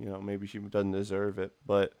saying, maybe she doesn't deserve it,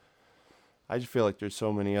 but I just feel like there's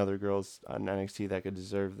so many other girls on NXT that could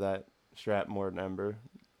deserve that strap more than Ember.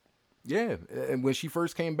 Yeah, and when she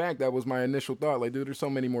first came back, that was my initial thought. Like, dude, there's so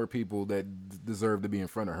many more people that deserve to be in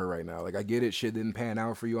front of her right now. Like, I get it, shit didn't pan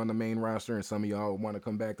out for you on the main roster, and some of y'all want to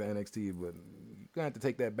come back to NXT, but you're going to have to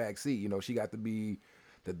take that back seat. She got to be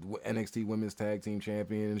the NXT Women's Tag Team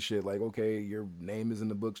Champion and shit. Like, okay, your name is in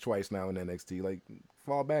the books twice now in NXT. Like,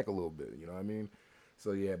 fall back a little bit, you know what I mean?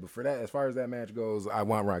 So, yeah, but for that, as far as that match goes, I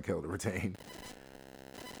want Raquel to retain.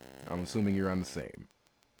 I'm assuming you're on the same.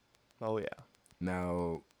 Oh, yeah.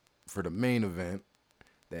 Now... for the main event,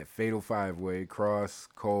 that Fatal 5-Way, Cross,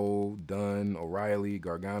 Cole, Dunn, O'Reilly,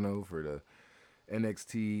 Gargano for the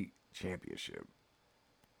NXT Championship.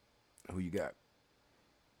 Who you got?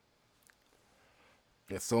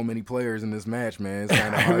 There's so many players in this match, man. It's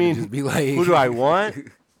kind of hard to just be like... who do I want?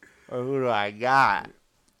 Or who do I got?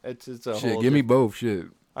 It's a shit, whole... give me both, shit.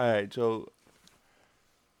 All right, so...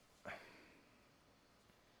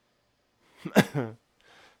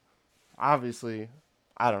 obviously...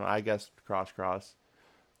 I don't know. I guess Cross.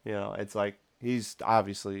 It's like he's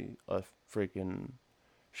obviously a freaking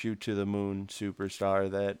shoot to the moon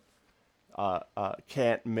superstar that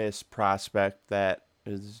can't miss prospect. That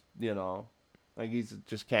is, like he's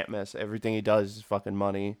just can't miss. Everything he does is fucking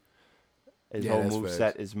money. His whole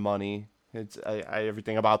moveset is money. It's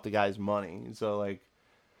everything about the guy's money. So like,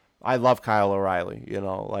 I love Kyle O'Reilly. And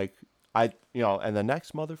the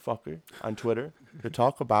next motherfucker on Twitter to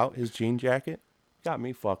talk about his jean jacket. Got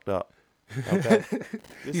me fucked up. Okay?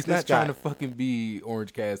 He's not trying to fucking be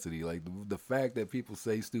Orange Cassidy. Like, the fact that people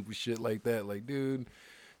say stupid shit like that, like, dude,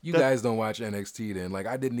 you guys don't watch NXT then. Like,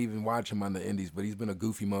 I didn't even watch him on the indies, but he's been a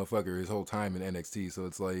goofy motherfucker his whole time in NXT. So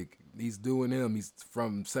it's like, he's doing him. He's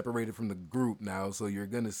separated from the group now, so you're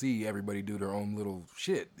going to see everybody do their own little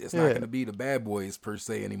shit. It's not going to be the bad boys per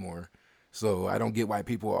se anymore. So I don't get why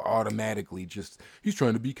people are automatically just, he's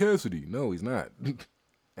trying to be Cassidy. No, he's not.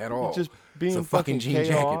 At all. Just being it's a fucking jean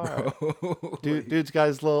jacket, bro. Dude's got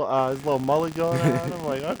his little mullet going on. I'm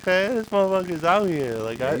like, okay, this motherfucker's out here.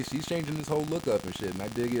 Like, yeah, he's changing his whole look up and shit, and I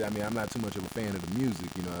dig it. I mean, I'm not too much of a fan of the music,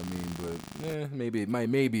 you know what I mean? But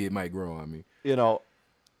maybe it might grow on me.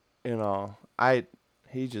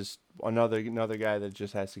 he just another guy that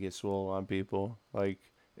just has to get swole on people. Like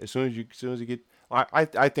as soon as you get,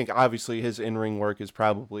 I think obviously his in-ring work is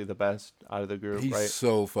probably the best out of the group. He's right?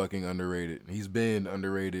 so fucking underrated. He's been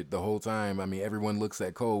underrated the whole time. I mean, everyone looks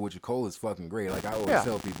at Cole, which Cole is fucking great. Like I always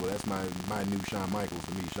tell people, that's my new Shawn Michaels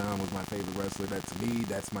to me. Shawn was my favorite wrestler. That to me,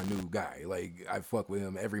 that's my new guy. Like I fuck with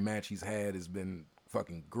him. Every match he's had has been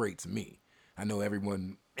fucking great to me. I know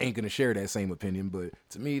everyone ain't gonna share that same opinion, but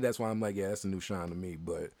to me, that's why I'm like, yeah, that's the new Shawn to me.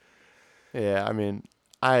 But yeah, I mean,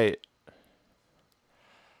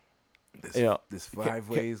 this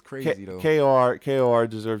 5-way is crazy though. KOR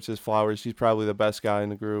deserves his flowers. He's probably the best guy in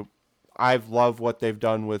the group. I've loved what they've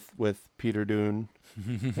done with Peter Dune,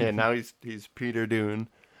 and now he's Peter Dune.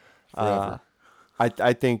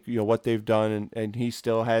 I think what they've done, and he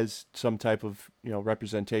still has some type of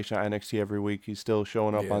representation at NXT every week. He's still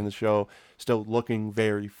showing up on the show, still looking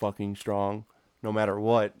very fucking strong, no matter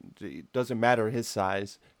what. It doesn't matter his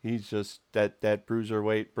size. He's just that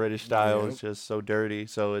bruiserweight British style is just so dirty.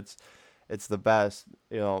 So it's the best.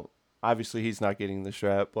 Obviously he's not getting the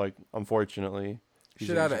strap. Like unfortunately,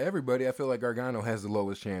 shit out of everybody, I feel like Gargano has the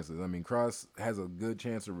lowest chances. I mean, Cross has a good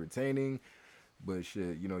chance of retaining. But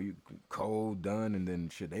shit, you Cole, Dunn, and then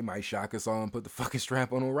shit, they might shock us all and put the fucking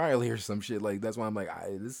strap on O'Reilly or some shit. Like that's why I'm like,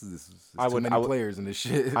 this is too many players in this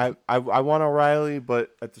shit. I want O'Reilly,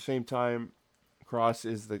 but at the same time, Cross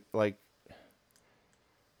is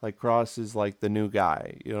Cross is like the new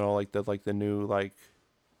guy. Like the new like.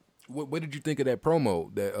 What did you think of that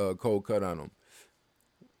promo that Cole cut on him?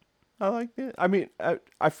 I liked it. I mean,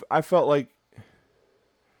 I felt like.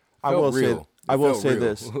 I will say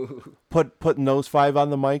this: putting those 5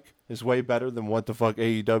 on the mic is way better than what the fuck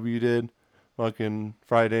AEW did, fucking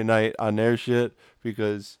Friday night on their shit,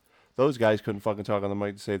 because those guys couldn't fucking talk on the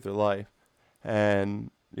mic to save their life,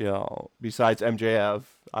 and besides MJF,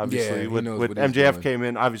 obviously when MJF came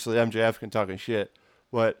in, obviously MJF can talk shit,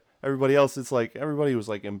 but everybody else, it's like everybody was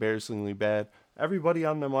like embarrassingly bad. Everybody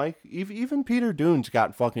on the mic, even Peter Dune's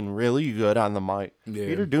got fucking really good on the mic. Yeah.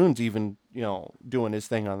 Peter Dune's even doing his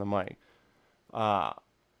thing on the mic. I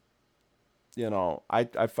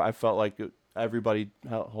felt like everybody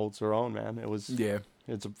holds their own, man.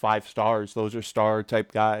 It's 5 stars. Those are star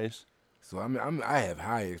type guys. So I have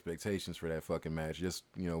high expectations for that fucking match. Just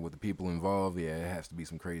with the people involved, it has to be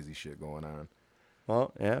some crazy shit going on.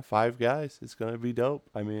 Well, yeah, 5 guys. It's gonna be dope.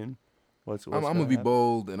 I mean, I'm gonna be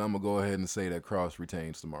bold, and I'm gonna go ahead and say that Cross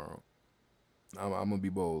retains tomorrow. I'm gonna be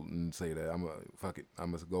bold and say that. Fuck it.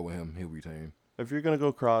 I'm gonna go with him. He'll retain. If you're gonna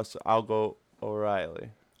go Cross, I'll go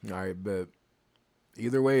O'Reilly. All right, bet.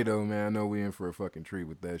 Either way, though, man, I know we in for a fucking treat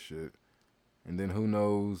with that shit. And then who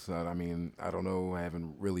knows? I mean, I don't know. I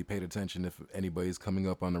haven't really paid attention if anybody's coming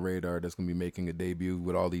up on the radar that's going to be making a debut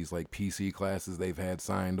with all these, like, PC classes they've had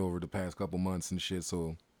signed over the past couple months and shit.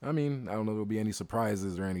 So, I mean, I don't know if there'll be any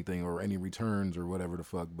surprises or anything or any returns or whatever the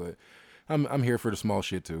fuck. But I'm here for the small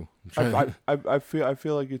shit, too. I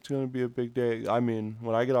feel like it's going to be a big day. I mean,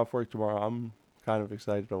 when I get off work tomorrow, I'm kind of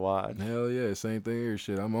excited to watch. Hell yeah, same thing here.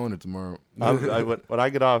 Shit, I'm on it tomorrow. When I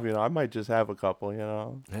get off, I might just have a couple.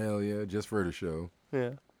 Hell yeah, just for the show.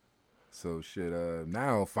 Yeah. So shit.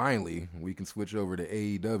 Now finally we can switch over to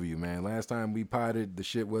AEW, man. Last time we potted, the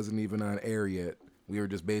shit wasn't even on air yet. We were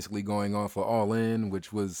just basically going off of All In,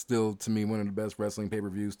 which was still to me one of the best wrestling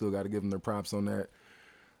pay-per-views. Still got to give them their props on that.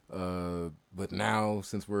 But now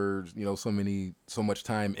since we're so much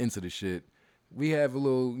time into the shit, we have a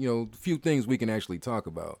little, few things we can actually talk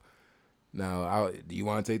about. Now, do you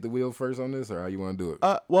want to take the wheel first on this, or how you want to do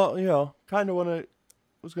it? Well, kind of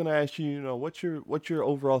was gonna ask you, what's your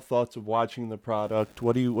overall thoughts of watching the product?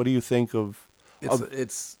 What do you think of?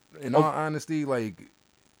 It's in all honesty, like,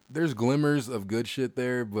 there's glimmers of good shit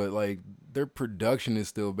there, but like their production is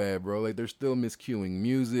still bad, bro. Like, they're still miscuing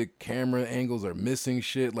music, camera angles are missing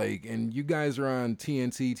shit. Like, and you guys are on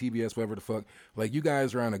TNT, TBS, whatever the fuck. Like, you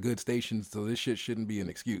guys are on a good station, so this shit shouldn't be an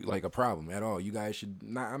excuse, like a problem at all. You guys should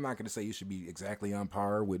not. I'm not gonna say you should be exactly on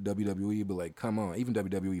par with WWE, but like, come on, even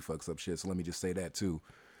WWE fucks up shit. So let me just say that too.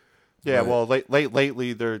 Yeah, well,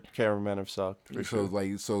 lately their cameramen have sucked.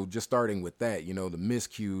 So just starting with that, the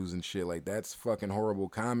miscues and shit, like, that's fucking horrible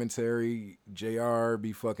commentary. JR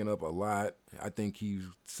be fucking up a lot. I think he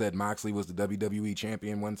said Moxley was the WWE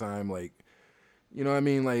champion one time, like, you know what I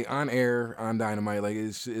mean? Like, on air, on Dynamite, like,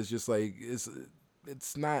 it's just like,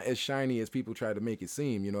 it's not as shiny as people try to make it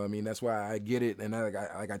seem, you know what I mean? That's why I get it, and I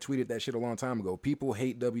tweeted that shit a long time ago. People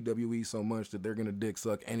hate WWE so much that they're gonna dick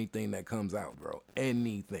suck anything that comes out, bro.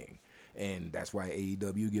 Anything. And that's why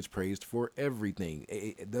AEW gets praised for everything.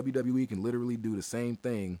 WWE can literally do the same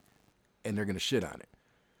thing, and they're going to shit on it.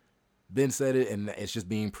 been said it, and it's just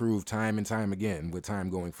being proved time and time again with time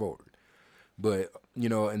going forward. But, you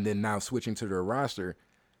know, and then now switching to their roster,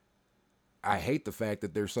 I hate the fact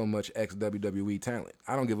that there's so much ex-WWE talent.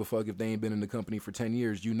 I don't give a fuck if they ain't been in the company for 10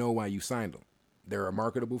 years. You know why you signed them. They're a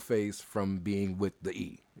marketable face from being with the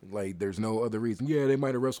E. Like, there's no other reason. Yeah, they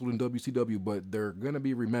might have wrestled in WCW, but they're going to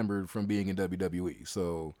be remembered from being in WWE.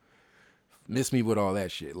 So, miss me with all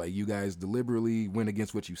that shit. Like, you guys deliberately went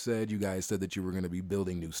against what you said. You guys said that you were going to be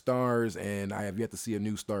building new stars, and I have yet to see a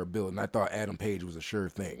new star built. And I thought Adam Page was a sure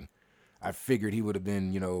thing. I figured he would have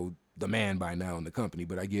been, you know, the man by now in the company,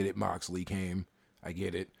 but I get it. Moxley came. I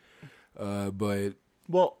get it. But...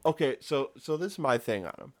 Well, okay, so this is my thing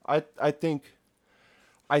on them. I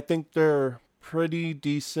think they're pretty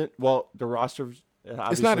decent. Well, the roster,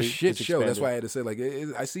 it's not a shit show. That's why I had to say, like,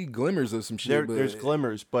 I see glimmers of some shit. There's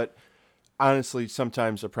glimmers, but honestly,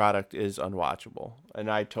 sometimes the product is unwatchable, and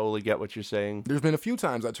I totally get what you're saying. There's been a few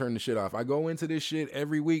times I turn the shit off. I go into this shit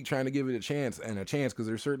every week trying to give it a chance, because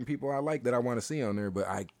there's certain people I like that I want to see on there, but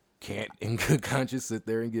I can't in good conscience sit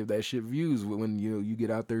there and give that shit views when you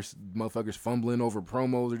get out there, motherfuckers fumbling over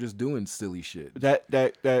promos or just doing silly shit. That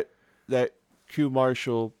QT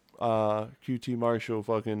Marshall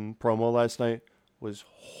fucking promo last night was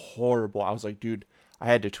horrible. I was like, dude, I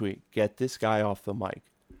had to tweet, get this guy off the mic.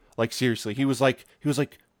 Like, seriously, he was like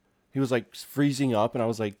freezing up, and I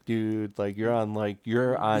was like, dude, like you're on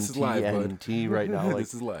TNT right now. Like,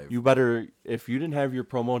 this is live. You better, if you didn't have your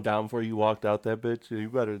promo down before you walked out that bitch, you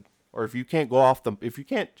better, or if you can't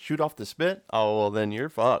shoot off the spit, oh well, then you're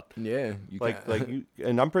fucked. Yeah,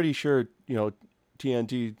 and I'm pretty sure, you know,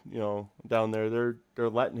 TNT, you know, down there, they're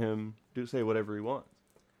letting him say whatever he wants.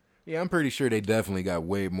 Yeah, I'm pretty sure they definitely got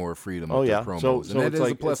way more freedom with their promos. So and that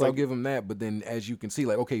is a plus. I'll give them that. But then, as you can see,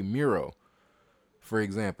 like, okay, Miro, for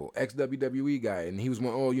example, ex-WWE guy, and he was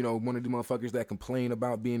one of the motherfuckers that complain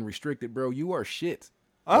about being restricted, bro. You are shit.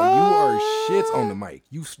 Like, you are shit on the mic.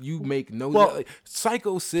 You make no... like,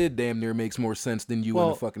 Psycho Sid damn near makes more sense than you in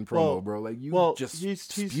the fucking promo, bro. Like, you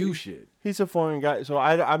spew shit. He's a foreign guy, so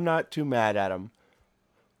I'm not too mad at him.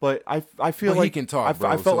 But I feel like... he can talk,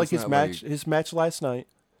 bro. I felt like his match last night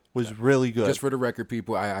was really good. Just for the record,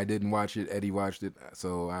 people, I didn't watch it. Eddie watched it,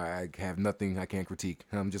 so I have nothing I can't critique.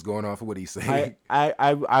 I'm just going off of what he's saying.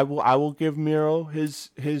 I will give Miro his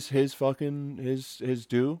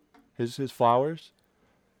due, his flowers.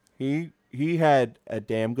 He had a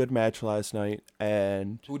damn good match last night,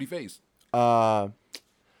 and who'd he face?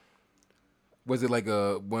 Was it like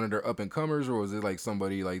one of their up and comers, or was it like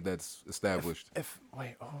somebody like that's established? I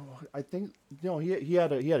think he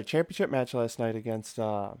had a championship match last night against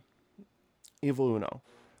Evil Uno.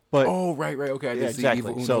 But right, okay. I didn't see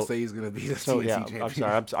Evil Uno say he's gonna be the TNT champion. I'm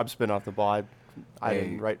sorry, I'm spinning off the ball. I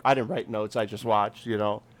didn't write notes. I just watched. You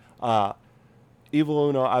know, Evil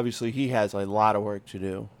Uno, obviously he has a lot of work to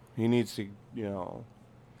do. He needs to, you know.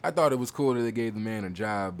 I thought it was cool that they gave the man a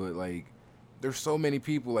job, but like, there's so many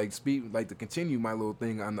people to continue my little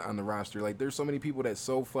thing on the roster. Like, there's so many people that's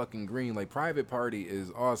so fucking green. Like, Private Party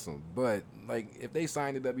is awesome, but like, if they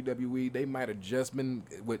signed to WWE, they might have just been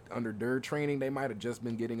under their training. They might have just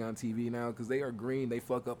been getting on TV now because they are green. They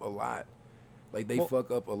fuck up a lot. Like, they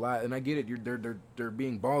fuck up a lot, and I get it. They're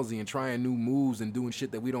being ballsy and trying new moves and doing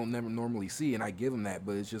shit that we don't never normally see, and I give them that.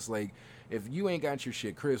 But it's just like, if you ain't got your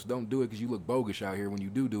shit crisp, don't do it because you look bogus out here when you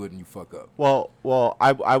do it and you fuck up. Well,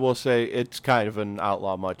 I will say it's kind of an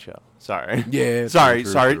outlaw macho. Sorry. Yeah. Sorry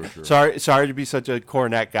to be such a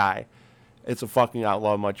Cornette guy. It's a fucking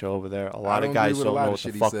outlaw macho over there. A lot of guys don't know what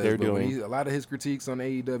the fuck they're doing. A lot of his critiques on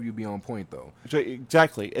AEW be on point though.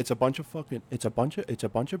 Exactly. It's a bunch of.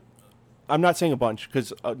 I'm not saying a bunch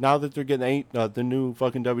because now that they're getting the new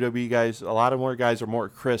fucking WWE guys, a lot of more guys are more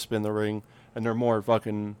crisp in the ring. And they're more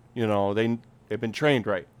fucking, you know, they've been trained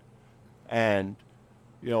right. And,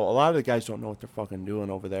 you know, a lot of the guys don't know what they're fucking doing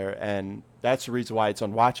over there. And that's the reason why it's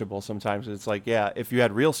unwatchable sometimes. It's like, yeah, if you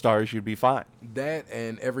had real stars, you'd be fine. That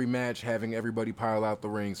and every match having everybody pile out the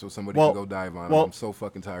ring so somebody can go dive on them. I'm so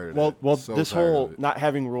fucking tired of that. Well, this whole not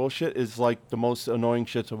having rule shit is like the most annoying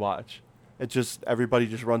shit to watch. It's just everybody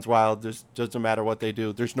just runs wild. Just doesn't matter what they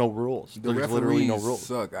do. There's no rules. There's literally no rules.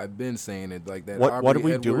 Suck. I've been saying it like that. What are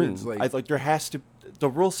we doing? Like there has to the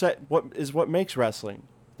rule set. What makes wrestling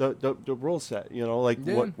the rule set? You know, like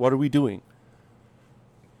what are we doing?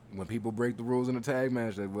 When people break the rules in a tag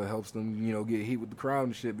match, that what helps them, you know, get heat with the crowd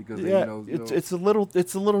and shit because it's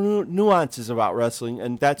the little nuances about wrestling,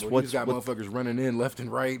 and that's what's got motherfuckers running in left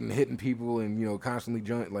and right and hitting people and, you know, constantly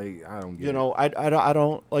like I don't get it. You know, I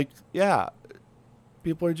don't like, yeah,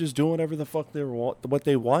 people are just doing whatever the fuck what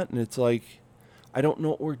they want, and it's like I don't know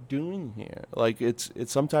what we're doing here. Like it's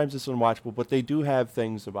sometimes it's unwatchable, but they do have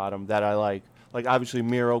things about them that I like. Like obviously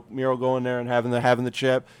Miro going there and having the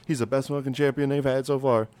champ. He's the best fucking champion they've had so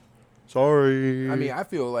far. Sorry. I mean, I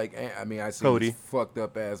feel like I see Cody. this fucked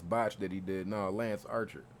up ass botch that he did. No, Lance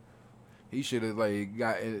Archer. He should have like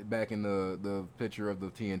got back in the picture of the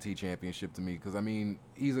TNT championship to me, because I mean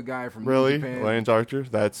he's a guy from really New Japan, Lance Archer.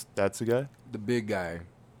 That's the guy. the big guy.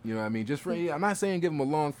 You know what I mean? Just for I'm not saying give him a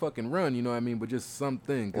long fucking run. You know what I mean? But just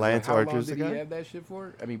something. Lance like, Archer's how long the did guy? he have that shit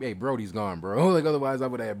for? I mean, hey, Brody's gone, bro. Like otherwise, I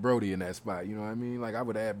would have had Brody in that spot. You know what I mean? Like I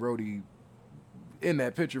would have had Brody in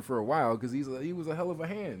that picture for a while, because he was a hell of a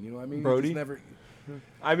hand. You know what I mean? Brody? He just never.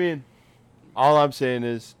 I mean, all I'm saying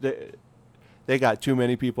is they got too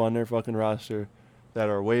many people on their fucking roster that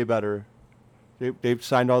are way better. They've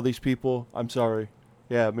signed all these people. I'm sorry.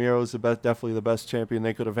 Yeah, Miro's definitely the best champion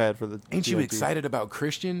they could have had for the Ain't you TNT. excited about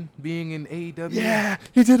Christian being in AEW? Yeah,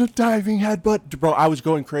 he did a diving headbutt. Bro, I was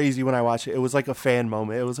going crazy when I watched it. It was like a fan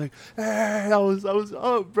moment. It was like, I was,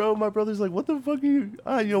 oh, bro, my brother's like, what the fuck are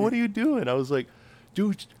you, what are you doing? I was like,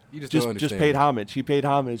 dude, You just don't just understand. paid homage. He paid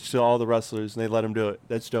homage to all the wrestlers, and they let him do it.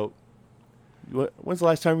 That's dope. When's the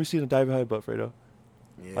last time we seen a diving headbutt, Fredo?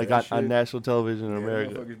 Yeah, Like that on shit- national television in yeah,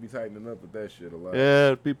 America. motherfuckers be tightening up with that shit a lot.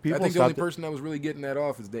 Yeah, people I think the only stopped it. person that was really getting that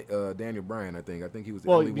off is Daniel Bryan. I think he was the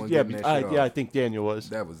Well, only one yeah, getting that shit off. I think Daniel was.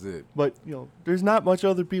 That was it. But there's not much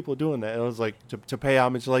other people doing that. And I was like, to pay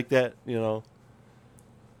homage like that,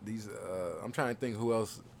 These I'm trying to think who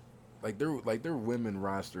else. Like their women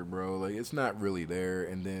roster, bro. Like it's not really there.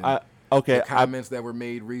 And then the comments that were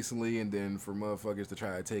made recently, and then for motherfuckers to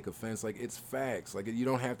try to take offense, like it's facts. Like you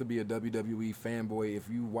don't have to be a WWE fanboy. If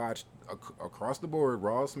you watch across the board,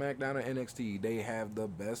 Raw, SmackDown, and NXT, they have the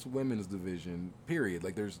best women's division. Period.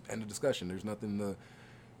 Like there's end of discussion. There's nothing to.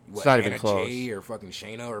 It's not even Anna close. Jay or fucking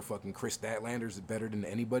Shayna or fucking Chris Statlander's better than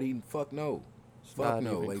anybody? Fuck no. It's Fuck not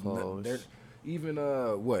no. even Like close. they're even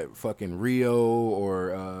fucking Rio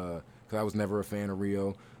or because I was never a fan of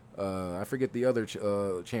Rio. I forget the other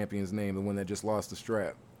champion's name, the one that just lost the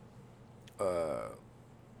strap.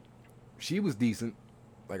 She was decent.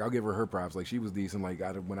 Like I'll give her props. Like she was decent. Like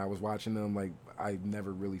when I was watching them, like I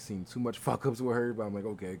never really seen too much fuck ups with her. But I'm like,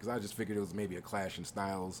 okay, because I just figured it was maybe a clash in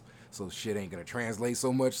styles, so shit ain't gonna translate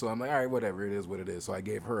so much. So I'm like, all right, whatever, it is what it is. So I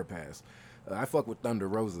gave her a pass. I fuck with Thunder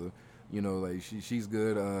Rosa. Like she's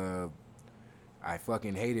good. I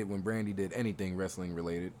fucking hated when Brandy did anything wrestling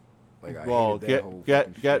related. Like I hated that whole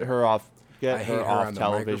fucking get shit. her off. I hate her off on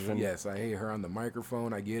television. the microphone. Yes, I hate her on the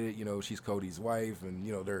microphone. I get it. She's Cody's wife, and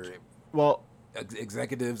they're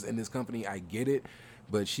executives in this company. I get it,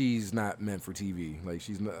 but she's not meant for TV. Like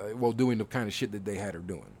she's not doing the kind of shit that they had her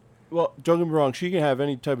doing. Well, don't get me wrong. She can have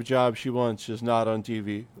any type of job she wants, just not on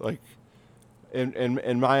TV. Like,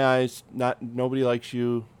 in my eyes, nobody likes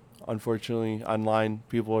you. Unfortunately, online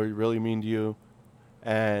people are really mean to you,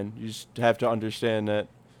 and you just have to understand that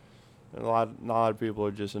a lot of people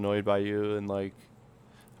are just annoyed by you. And like,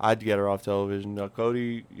 I'd get her off television. Now,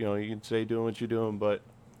 Cody, you can stay doing what you're doing, but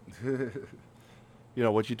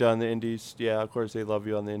what you done in the Indies. Yeah, of course they love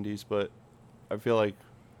you on the Indies, but I feel like,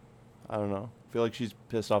 I don't know. I feel like she's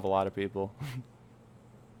pissed off a lot of people.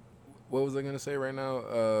 What was I gonna say right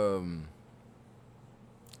now?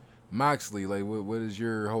 Moxley, like, what is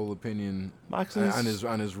your whole opinion on his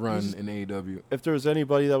run in AEW? If there was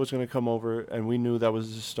anybody that was going to come over and we knew that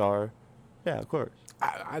was a star, yeah, of course.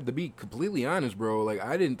 I to be completely honest, bro, like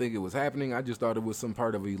I didn't think it was happening. I just thought it was some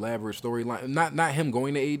part of an elaborate storyline. Not him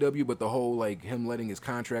going to AEW, but the whole like him letting his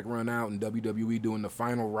contract run out and WWE doing the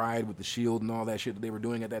final ride with the Shield and all that shit that they were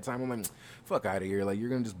doing at that time. I'm like, fuck out of here. Like you're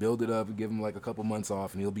gonna just build it up and give him like a couple months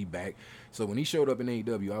off and he'll be back. So when he showed up in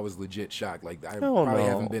AEW, I was legit shocked. Like I probably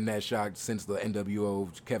haven't been that shocked since the NWO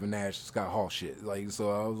Kevin Nash Scott Hall shit. Like so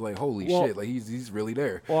I was like, holy shit, like he's really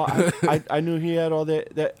there. Well, I knew he had all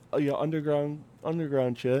that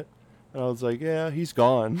underground shit, and I was like, yeah, he's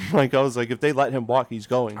gone. Like I was like, if they let him walk, he's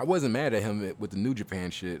going. I wasn't mad at him with the New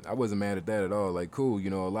Japan shit. I wasn't mad at that at all. Like cool, a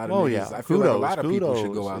lot of niggas, yeah. I feel like a lot of people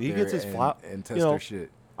should go out he there gets his and test their shit.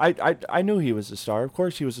 I knew he was a star. Of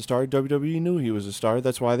course he was a star. WWE knew he was a star.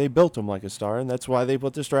 That's why they built him like a star, and that's why they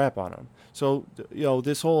put the strap on him. So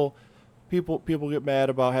this whole people get mad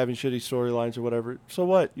about having shitty storylines or whatever. So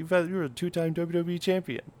what? You're a 2-time WWE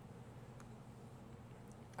champion.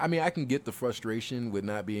 I mean, I can get the frustration with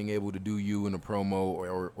not being able to do you in a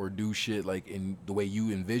promo or do shit like in the way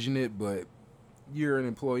you envision it, but you're an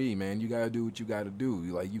employee, man. You gotta do what you gotta do.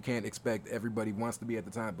 Like you can't expect everybody wants to be at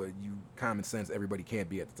the top, but common sense, everybody can't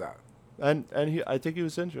be at the top. And I think he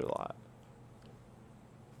was injured a lot.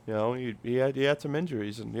 He had some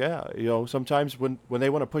injuries, and sometimes when they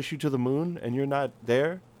want to push you to the moon and you're not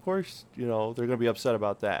there, of course, they're going to be upset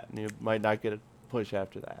about that, and you might not get a push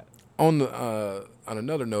after that. On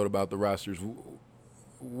another note about the rosters,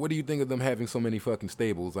 what do you think of them having so many fucking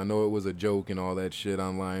stables? I know it was a joke and all that shit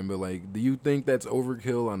online, but like, do you think that's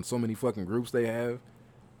overkill on so many fucking groups they have?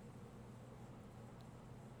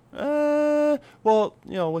 Well,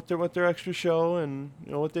 with their extra show and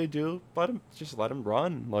what they do, let them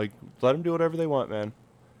run. Like, let them do whatever they want, man.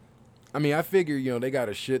 I mean, I figure they got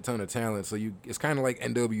a shit ton of talent, so it's kind of like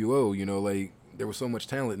NWO. Like there was so much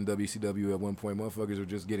talent in WCW at one point. Motherfuckers were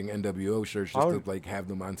just getting NWO shirts just to like have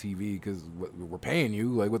them on TV because we're paying you.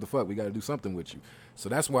 Like, what the fuck? We got to do something with you. So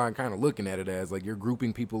that's why I'm kind of looking at it as like you're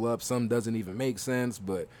grouping people up. Some doesn't even make sense,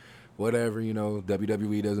 but whatever,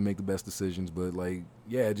 WWE doesn't make the best decisions, but like,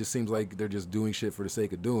 yeah, it just seems like they're just doing shit for the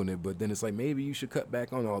sake of doing it. But then it's like, maybe you should cut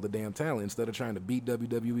back on all the damn talent instead of trying to beat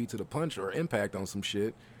WWE to the punch or Impact on some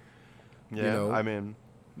shit. Yeah, I mean,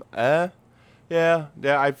 yeah.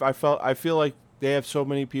 I feel like they have so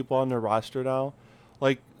many people on their roster now.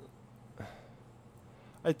 Like,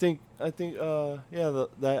 I think,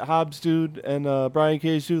 that Hobbs dude and Brian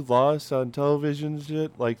Cage dude lost on television and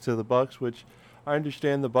shit, like to the Bucks, which I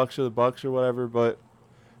understand the Bucks are the Bucks or whatever, but.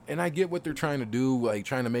 And I get what they're trying to do, like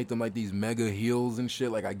trying to make them like these mega heels and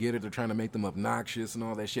shit. Like, I get it. They're trying to make them obnoxious and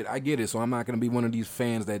all that shit. I get it. So I'm not going to be one of these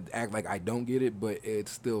fans that act like I don't get it, but it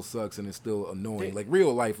still sucks and it's still annoying. Like,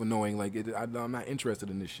 real life annoying. Like, I'm not interested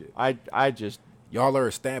in this shit. Y'all are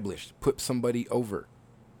established. Put somebody over.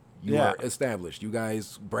 You are established. You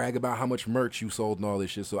guys brag about how much merch you sold and all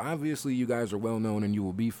this shit. So obviously you guys are well known and you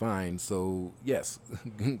will be fine. So yes,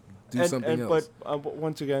 something else. But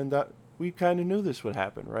once again, that we kind of knew this would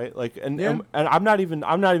happen, right? Like, and I'm not even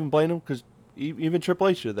blaming them because even Triple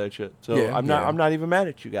H did that shit. So I'm not even mad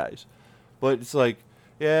at you guys. But it's like,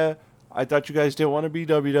 I thought you guys didn't want to be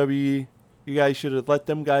WWE. You guys should have let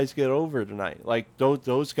them guys get over tonight. Like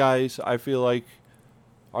those guys, I feel like,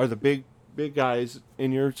 are the big guys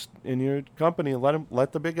in your company, and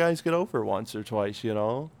let the big guys get over once or twice.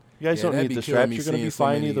 You guys don't need the straps. You're going to be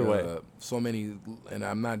fine either way. So many, and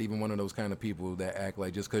I'm not even one of those kind of people that act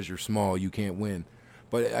like just because you're small you can't win.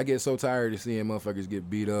 But I get so tired of seeing motherfuckers get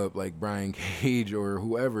beat up like Brian Cage or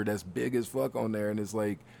whoever that's big as fuck on there, and it's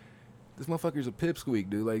like, this motherfucker's a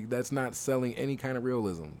pipsqueak, dude. Like, that's not selling any kind of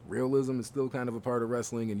realism. Realism is still kind of a part of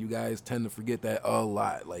wrestling, and you guys tend to forget that a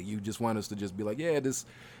lot. Like, you just want us to just be like, yeah, this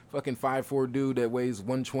fucking 5'4" dude that weighs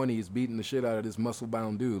 120 is beating the shit out of this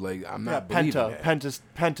muscle-bound dude. Like, I'm not believing that.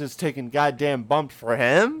 Penta's taking goddamn bumps for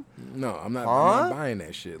him? No, I'm not buying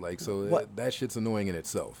that shit. Like, so that shit's annoying in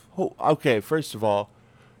itself. Oh, okay, first of all,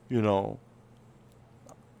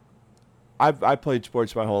 I played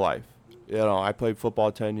sports my whole life. I played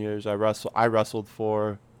football 10 years. I wrestled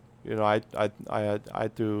for, I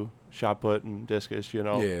threw shot put and discus.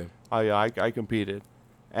 Yeah. I competed,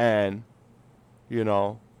 and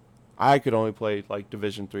I could only play like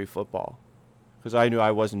Division III football because I knew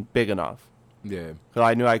I wasn't big enough. Yeah. Because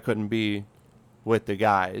I knew I couldn't be with the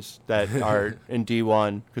guys that are in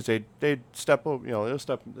D1 because they'd step over.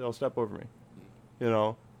 They'll step over me.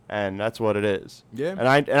 And that's what it is. Yeah.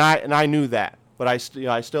 And I knew that. But I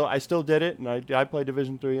still did it, and I played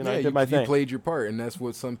Division III, and I did my thing. You played your part, and that's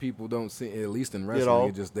what some people don't see, at least in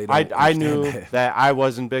wrestling. They don't. I knew that I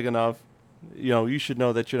wasn't big enough. You should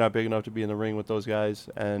know that you're not big enough to be in the ring with those guys,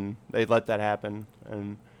 and they let that happen.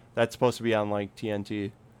 And that's supposed to be on like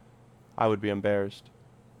TNT. I would be embarrassed.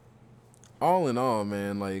 All in all,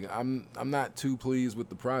 man, like I'm not too pleased with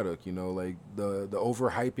the product. Like the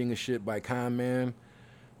overhyping of shit by Con Man.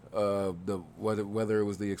 Whether it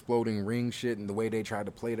was the exploding ring shit and the way they tried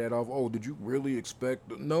to play that off. Oh, did you really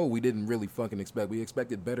expect? No, we didn't really fucking expect. We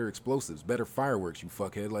expected better explosives, better fireworks, you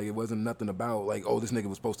fuckhead. Like, it wasn't nothing about like, oh, this nigga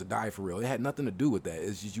was supposed to die for real. It had nothing to do with that.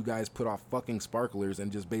 It's just you guys put off fucking sparklers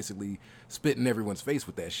and just basically spit in everyone's face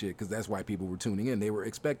with that shit because that's why people were tuning in. They were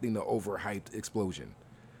expecting the overhyped explosion.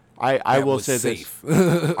 I will say safe.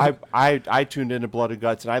 This. I tuned into Blood and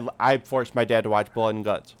Guts, and I forced my dad to watch Blood and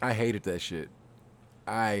Guts. I hated that shit.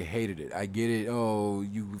 I hated it. I get it. Oh,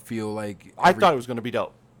 you feel like I thought it was going to be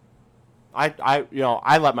dope.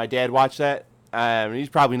 I let my dad watch that. He's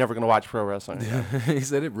probably never going to watch pro wrestling again. He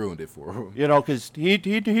said it ruined it for him. Because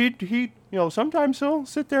he sometimes he'll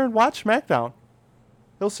sit there and watch SmackDown.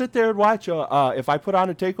 He'll sit there and watch. If I put on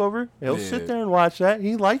a takeover, he'll sit there and watch that.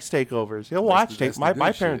 He likes takeovers. He'll watch takeovers.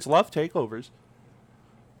 My parents love takeovers.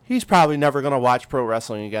 He's probably never going to watch pro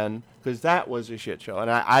wrestling again because that was a shit show.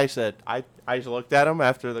 And I said, I just looked at him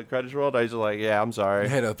after the credits rolled. I was like, yeah, I'm sorry. I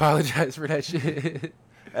had to apologize for that shit.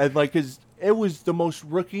 And because it was the most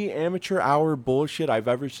rookie amateur hour bullshit I've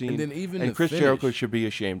ever seen. And then even Chris Jericho should be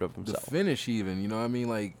ashamed of himself. The finish even,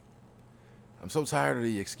 like, I'm so tired of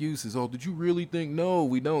the excuses. Oh, did you really think? No,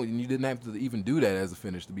 we don't. And you didn't have to even do that as a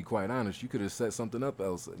finish, to be quite honest. You could have set something up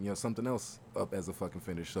else, something else up as a fucking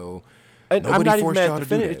finish. So and nobody I'm not even forced mad y'all at to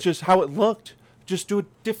the do finish. that. It's just how it looked. Just do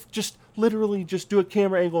just literally just do a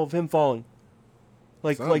camera angle of him falling,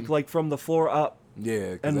 like from the floor up.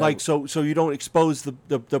 Yeah, and like so you don't expose the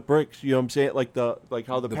bricks. You know what I'm saying? Like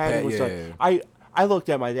how the padding was done. I looked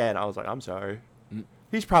at my dad and I was like, I'm sorry.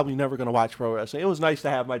 He's probably never gonna watch pro wrestling. It was nice to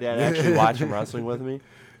have my dad actually watching wrestling with me,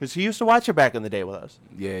 because he used to watch it back in the day with us.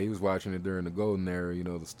 Yeah, he was watching it during the golden era.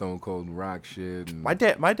 The Stone Cold and Rock shit. And my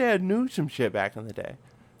dad knew some shit back in the day.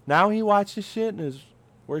 Now he watches shit and is.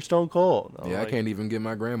 Where's Stone Cold? I can't even get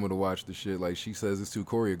my grandma to watch the shit. Like, she says it's too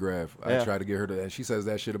choreographed. I try to get her to, and she says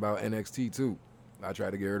that shit about NXT too. I try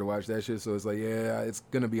to get her to watch that shit, so it's like, yeah, it's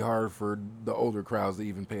gonna be hard for the older crowds to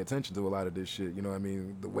even pay attention to a lot of this shit. You know what I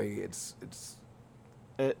mean? The way it's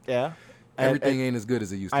yeah. Everything ain't as good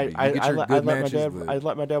as it used to be. You get your good matches, but I'd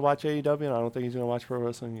let my dad watch AEW, and I don't think he's gonna watch pro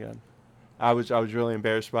wrestling again. I was really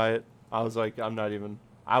embarrassed by it. I was like,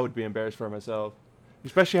 I would be embarrassed for myself.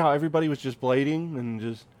 Especially how everybody was just blading and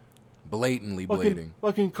just blatantly blading.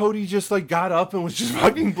 Fucking Cody just like got up and was just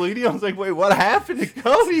fucking bleeding. I was like, wait, what happened to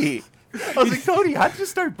Cody? I was like, Cody, how'd you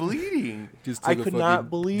start bleeding? I could not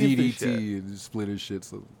believe DDT and split his shit.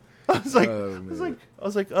 So I was like,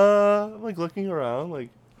 I'm like looking around, like,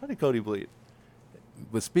 how did Cody bleed?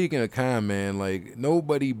 But speaking of Khan, man, like,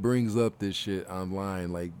 nobody brings up this shit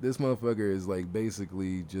online. Like, this motherfucker is like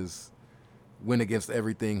basically just went against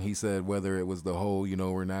everything he said, whether it was the whole,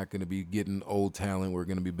 we're not going to be getting old talent, we're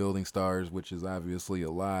going to be building stars, which is obviously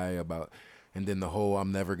a lie about, and then the whole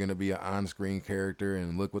I'm never going to be an on-screen character,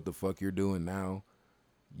 and look what the fuck you're doing now.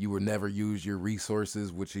 You would never use your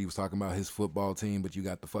resources, which he was talking about his football team, but you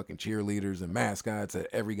got the fucking cheerleaders and mascots at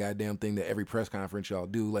every goddamn thing that every press conference y'all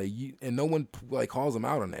do. Like, and no one like calls him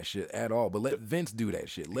out on that shit at all. But let Vince do that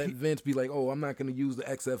shit. Let Vince be like, oh, I'm not going to use the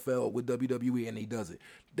XFL with WWE, and he does it.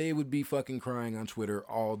 They would be fucking crying on Twitter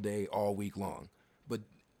all day, all week long. But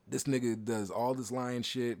this nigga does all this lying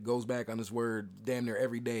shit, goes back on his word damn near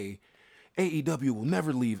every day. AEW will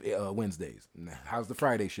never leave Wednesdays. How's the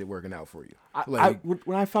Friday shit working out for you?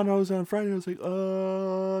 When I found out it was on Friday, I was like,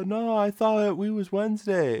 no, I thought we was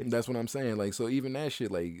Wednesday. That's what I'm saying. Like, so even that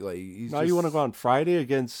shit, like he's now you want to go on Friday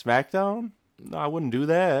against SmackDown? No, I wouldn't do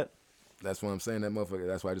that. That's what I'm saying. That motherfucker.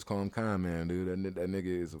 That's why I just call him Con Man, dude. That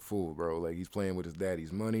nigga is a fool, bro. Like, he's playing with his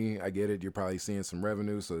daddy's money. I get it. You're probably seeing some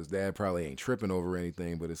revenue, so his dad probably ain't tripping over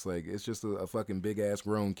anything. But it's like, it's just a fucking big ass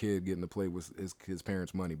grown kid getting to play with his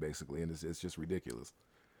parents' money, basically, and it's just ridiculous.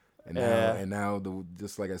 And now,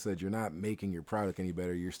 just like I said, you're not making your product any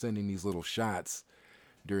better. You're sending these little shots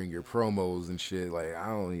during your promos and shit. Like, I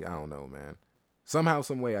don't know, man. Somehow,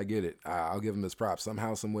 some way, I get it. I'll give him his props.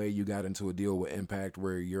 Somehow, some way, you got into a deal with Impact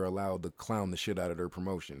where you're allowed to clown the shit out of their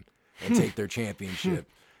promotion and take their championship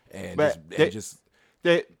and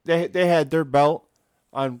they had their belt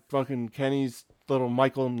on fucking Kenny's little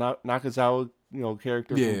Michael Nakazawa,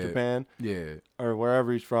 character from Japan, or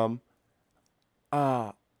wherever he's from.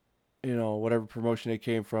 Whatever promotion it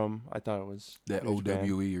came from. I thought it was that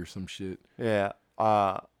OWE or some shit. Yeah.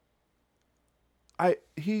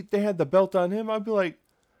 They had the belt on him. I'd be like,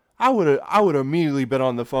 I would immediately been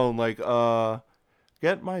on the phone like,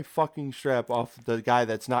 get my fucking strap off the guy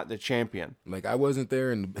that's not the champion. Like, I wasn't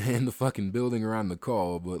there in the fucking building around the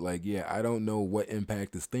call, but like, yeah, I don't know what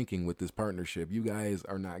Impact is thinking with this partnership. You guys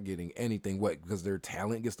are not getting anything. What? Because their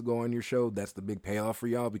talent gets to go on your show. That's the big payoff for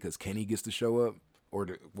y'all because Kenny gets to show up.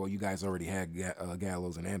 You guys already had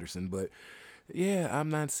Gallows and Anderson, but. Yeah, I'm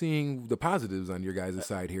not seeing the positives on your guys'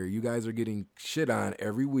 side here. You guys are getting shit on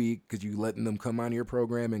every week because you letting them come on your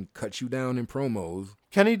program and cut you down in promos.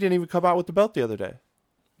 Kenny didn't even come out with the belt the other day.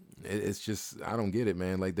 It's just, I don't get it,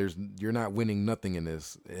 man. Like, you're not winning nothing in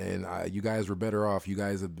this. And you guys were better off. You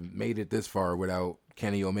guys have made it this far without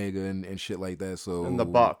Kenny Omega and shit like that. So and the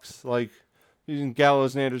Bucks. Like, using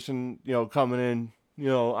Gallows and Anderson, coming in,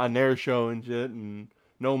 on their show and shit. And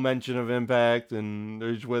no mention of Impact. And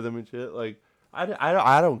they're just with them and shit. Like,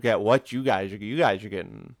 I don't get what you guys are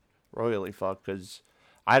getting royally fucked because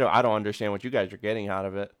I don't understand what you guys are getting out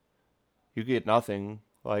of it. You get nothing.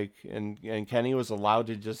 Like, and Kenny was allowed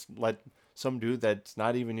to just let some dude that's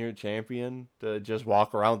not even your champion to just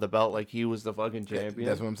walk around with the belt like he was the fucking champion.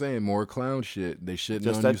 That's what I'm saying. More clown shit. They shouldn't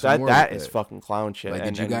on you some more. That is fucking clown shit. Like,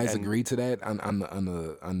 did you guys agree to that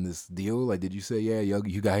on this deal? Like, did you say, yeah,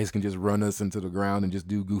 you guys can just run us into the ground and just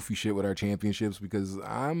do goofy shit with our championships? Because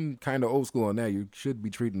I'm kind of old school on that. You should be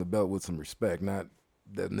treating the belt with some respect, not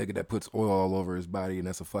that nigga that puts oil all over his body and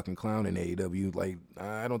that's a fucking clown in AEW. Like,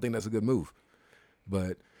 I don't think that's a good move.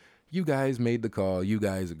 But you guys made the call. You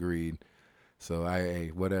guys agreed. So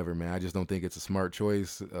whatever, man. I just don't think it's a smart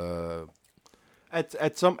choice.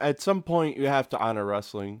 At some point, you have to honor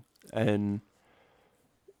wrestling, and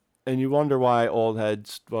you wonder why old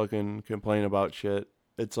heads fucking complain about shit.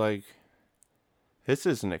 It's like, this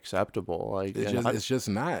isn't acceptable. Like, it's just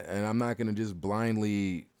not, and I'm not gonna just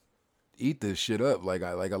blindly eat this shit up like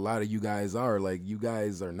a lot of you guys are. Like, you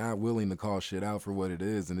guys are not willing to call shit out for what it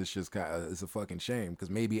is, and it's just it's a fucking shame,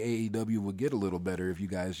 because maybe AEW would get a little better if you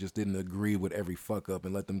guys just didn't agree with every fuck up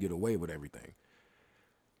and let them get away with everything.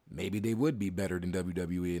 Maybe they would be better than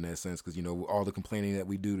WWE in that sense, because, you know, all the complaining that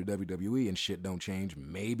we do to WWE and shit don't change.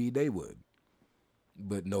 Maybe they would.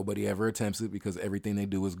 But nobody ever attempts it because everything they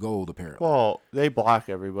do is gold, apparently. Well, they block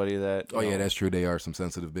everybody that... Oh, yeah, that's true. They are some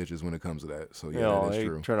sensitive bitches when it comes to that. So, yeah, that is they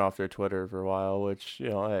true. Turn off their Twitter for a while, which,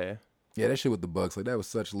 hey... Yeah, that shit with the Bucks, like, that was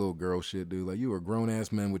such little girl shit, dude. Like, you were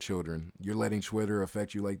grown-ass men with children. You're letting Twitter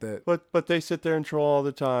affect you like that? But they sit there and troll all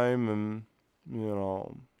the time, and, you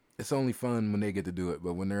know... It's only fun when they get to do it,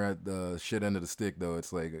 but when they're at the shit end of the stick, though,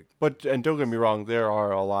 it's like... And don't get me wrong, there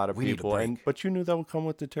are a lot of people, but you knew that would come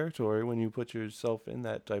with the territory when you put yourself in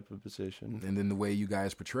that type of position. And then the way you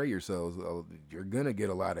guys portray yourselves, you're gonna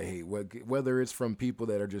get a lot of hate, whether it's from people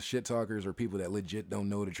that are just shit talkers or people that legit don't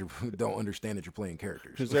know that don't understand that you're playing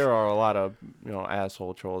characters. Because there are a lot of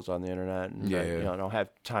asshole trolls on the internet, and that, don't have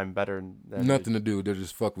time better than nothing to do. They'll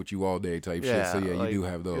just fuck with you all day type shit. So yeah, you do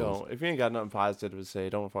have those. If you ain't got nothing positive to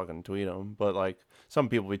say, don't fucking tweet them. But like, some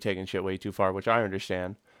people be taking shit way too far, which I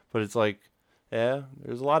understand. But it's like, yeah,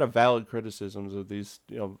 there's a lot of valid criticisms of these,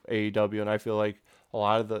 AEW, and I feel like a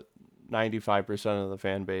lot of the 95% of the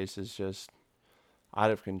fan base is just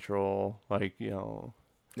out of control. Like, and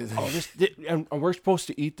we're supposed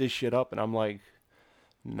to eat this shit up, and I'm like,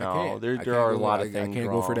 no, there are a lot of things. I can't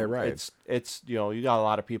wrong. go for that ride. It's you got a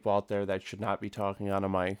lot of people out there that should not be talking on a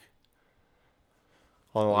mic.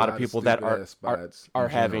 Well, a lot of people that are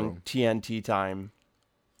having TNT time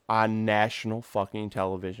on national fucking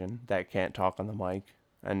television that can't talk on the mic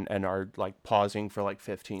and are like pausing for like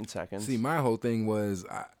 15 seconds. See, my whole thing was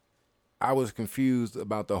I was confused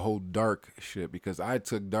about the whole Dark shit, because I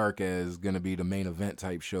took Dark as going to be the main event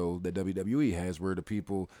type show that WWE has, where the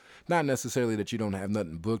people, not necessarily that you don't have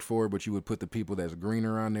nothing booked for, but you would put the people that's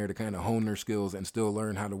greener on there to kind of hone their skills and still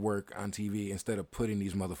learn how to work on TV instead of putting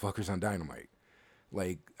these motherfuckers on Dynamite.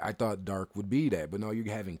 Like, I thought Dark would be that, but no, you're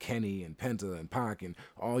having Kenny and Penta and Pac and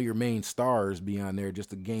all your main stars be on there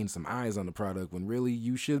just to gain some eyes on the product, when really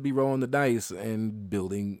you should be rolling the dice and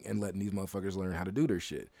building and letting these motherfuckers learn how to do their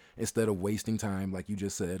shit instead of wasting time, like you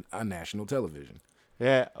just said, on national television.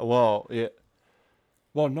 Yeah, well,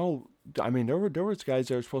 no, I mean, there was guys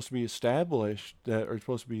that were supposed to be established that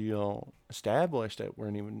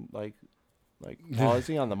weren't even like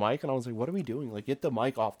pausing on the mic, and I was like, what are we doing? Like, get the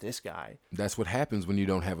mic off this guy. That's what happens when you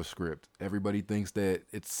don't have a script. Everybody thinks that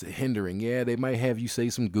it's hindering. Yeah, they might have you say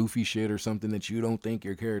some goofy shit or something that you don't think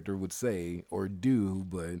your character would say or do,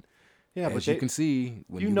 but you can see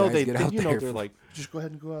when you guys get out there, they're like, just go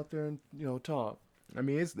ahead and go out there and talk. I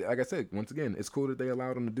mean, it's like I said, once again, it's cool that they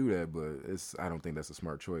allowed them to do that, but I don't think that's a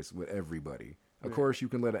smart choice with everybody. Of course, you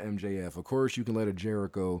can let an MJF. Of course, you can let a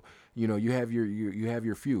Jericho. You have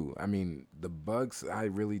your few. I mean, the Bucks, I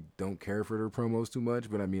really don't care for their promos too much,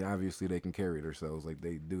 but I mean, obviously they can carry themselves, like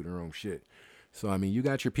they do their own shit. So I mean, you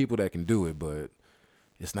got your people that can do it, but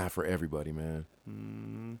it's not for everybody, man.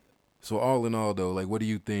 Mm. So all in all, though, like, what do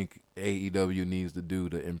you think AEW needs to do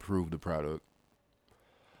to improve the product?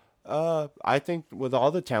 I think with all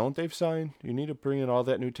the talent they've signed, you need to bring in all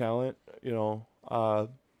that new talent.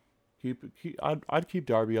 I'd keep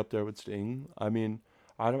Darby up there with Sting. I mean,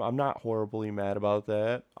 I'm not horribly mad about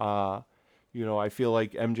that. I feel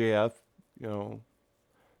like MJF,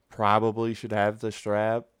 probably should have the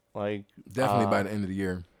strap. Like, definitely by the end of the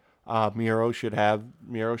year. Miro should have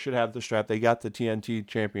the strap. They got the TNT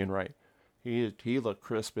champion right. He looked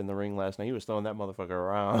crisp in the ring last night. He was throwing that motherfucker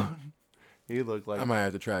around. He looked like, I might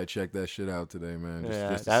have to try to check that shit out today, man.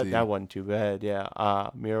 Just that wasn't too bad. Yeah,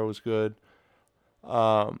 Miro was good.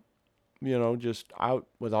 Just out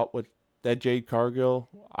with that Jade Cargill.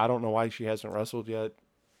 I don't know why she hasn't wrestled yet,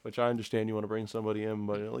 which I understand you want to bring somebody in,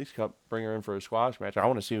 but at least bring her in for a squash match. I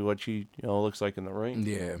want to see what she looks like in the ring.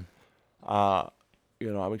 Yeah.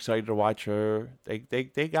 I'm excited to watch her.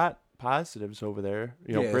 They got positives over there.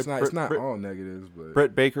 It's not all negatives, but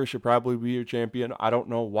Britt Baker should probably be your champion. I don't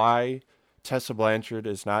know why Tessa Blanchard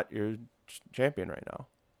is not your champion right now.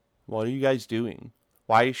 What are you guys doing?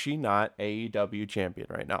 Why is she not AEW champion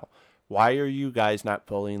right now? Why are you guys not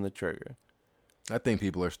pulling the trigger? I think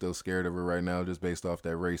people are still scared of her right now just based off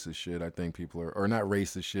that racist shit. I think people are, or not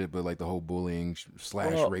racist shit, but like the whole bullying /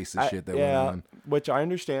 racist shit that went on. Which I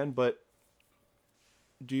understand, but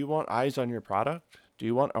eyes on your product? Do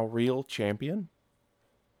you want a real champion?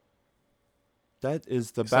 That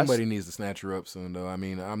is the best. Somebody needs to snatch her up soon, though. I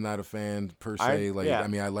mean, I'm not a fan per se. I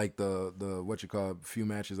mean, I like the few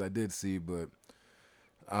matches I did see, but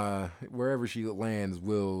wherever she lands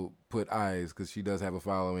will put eyes because she does have a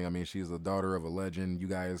following. I mean, she's the daughter of a legend. You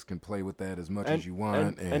guys can play with that as much as you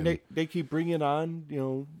want. And they keep bringing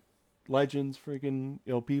on, legends, freaking,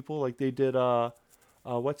 people like they did,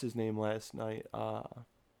 what's his name last night?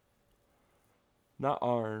 Not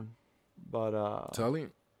Arn, but Tully?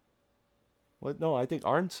 What? No, I think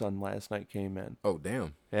Arn's son last night came in. Oh,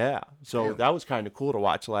 damn. Yeah. So Damn. that was kind of cool to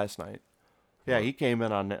watch last night. Yeah, he came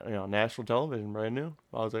in on national television, brand new.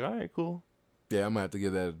 I was like, all right, cool. Yeah, I'm gonna have to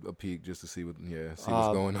give that a peek just to see what's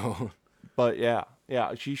going on. But yeah,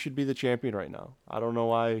 she should be the champion right now. I don't know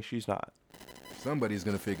why she's not. Somebody's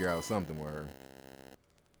gonna figure out something with her.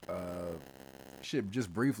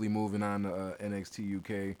 Just briefly moving on to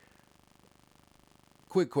NXT UK.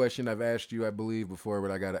 Quick question I've asked you, I believe, before,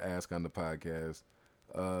 but I got to ask on the podcast.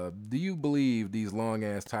 Do you believe these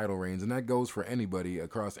long-ass title reigns, and that goes for anybody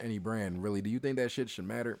across any brand, really, do you think that shit should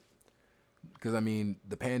matter? Because, I mean,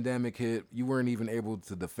 the pandemic hit, you weren't even able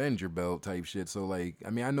to defend your belt type shit, so, like, I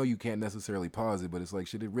mean, I know you can't necessarily pause it, but it's like,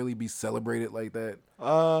 should it really be celebrated like that?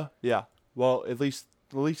 Yeah. Well, at least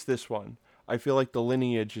this one. I feel like the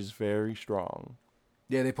lineage is very strong.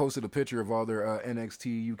 Yeah, they posted a picture of all their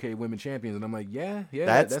NXT UK women champions, and I'm like, yeah,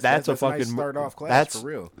 that's a fucking nice start off class for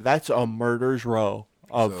real. That's a murder's row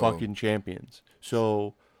of fucking champions.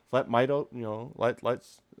 So let Maito, let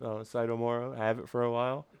Saito Mora have it for a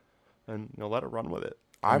while, and let her run with it.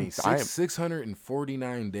 I mean,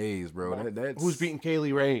 649 days, bro. That's who's beating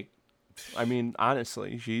Kaylee Ray. I mean,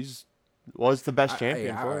 honestly, was the best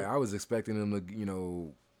champion for it. I was expecting them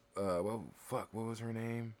to, what was her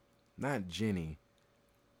name? Not Jenny.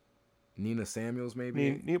 Nina Samuels,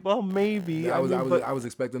 maybe. Well, maybe. I was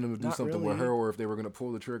expecting them to do something with her, or if they were gonna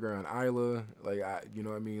pull the trigger on Isla. Like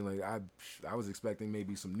I was expecting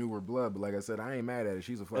maybe some newer blood, but like I said, I ain't mad at it.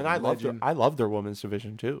 She's a fucking legend. I love their women's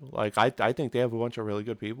division too. Like I think they have a bunch of really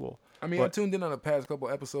good people. I mean, I tuned in on the past couple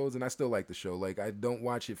episodes, and I still like the show. Like I don't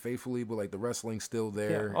watch it faithfully, but like the wrestling's still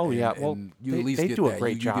there. Yeah. Well, you at least they get do that. a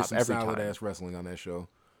great you job get some every solid time. ass wrestling on that show.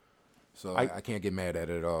 So I can't get mad at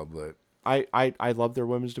it at all, but. I love their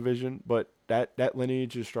women's division, but that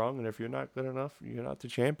lineage is strong, and if you're not good enough, you're not the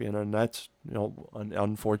champion, and that's an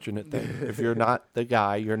unfortunate thing. If you're not the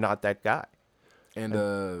guy, you're not that guy. And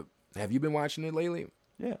have you been watching it lately?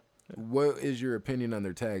 Yeah. What is your opinion on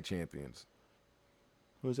their tag champions?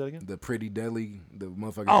 Who was that again? The Pretty Deadly, the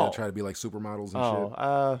motherfuckers that try to be like supermodels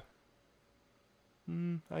and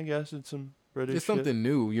shit. I guess it's some British It's something shit.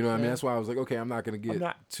 new, you know what I mean? That's why I was like, okay, I'm not going to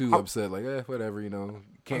get too upset. Like, whatever,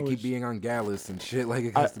 Can't keep being on Gallus and shit like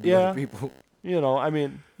it has to be other people. I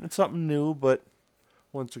mean, it's something new, but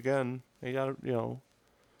once again, you got to,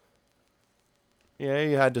 you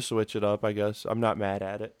had to switch it up, I guess. I'm not mad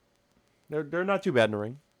at it. They're not too bad in the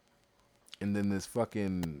ring. And then this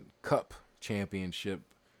fucking Cup championship,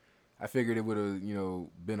 I figured it would have,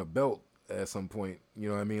 been a belt at some point, you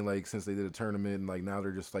know what I mean? Like, since they did a tournament, and like now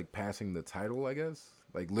they're just like passing the title, I guess.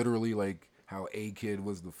 Like literally, like how A-Kid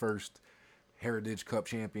was the first Heritage Cup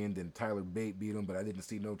champion, then Tyler Bate beat him, but I didn't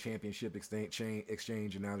see no championship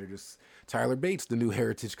exchange, and now they're just Tyler Bate's the new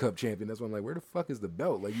Heritage Cup champion. That's why I'm like, where the fuck is the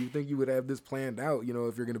belt? Like, you think you would have this planned out,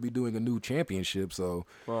 if you're gonna be doing a new championship? So,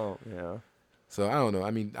 well, yeah. So I don't know.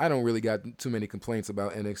 I mean, I don't really got too many complaints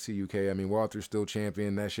about NXT UK. I mean, Walter's still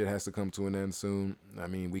champion. That shit has to come to an end soon. I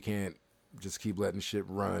mean, we can't just keep letting shit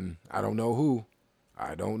run. I don't know who.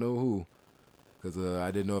 Because I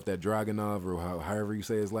didn't know if that Dragunov, or however you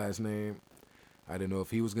say his last name, I didn't know if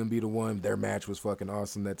he was going to be the one. Their match was fucking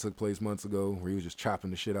awesome that took place months ago, where he was just chopping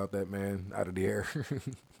the shit out that man out of the air.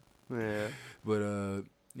 Yeah. But,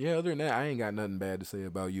 yeah, other than that, I ain't got nothing bad to say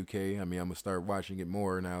about UK. I mean, I'm going to start watching it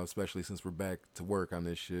more now, especially since we're back to work on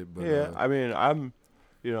this shit. But, yeah, I mean, I'm,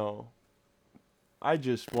 I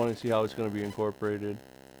just want to see how it's going to be incorporated.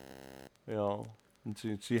 And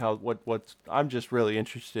to see how what's I'm just really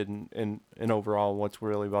interested in overall what's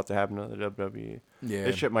really about to happen to the WWE. Yeah,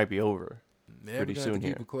 this shit might be over pretty soon keep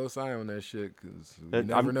here. a close eye on that shit, because you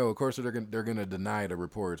never know. Of course, they're gonna deny the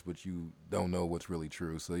reports, but you don't know what's really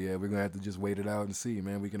true. So yeah, we're gonna have to just wait it out and see,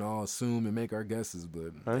 man. We can all assume and make our guesses,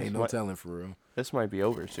 but ain't no telling for real. This might be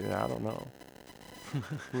over soon. I don't know.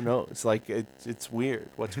 Who knows? Like it's weird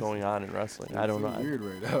what's going on in wrestling. I don't know. Weird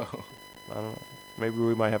right now. I don't know. Maybe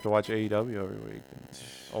we might have to watch AEW every week and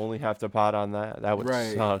only have to pot on that. That would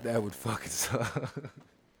suck. That would fucking suck.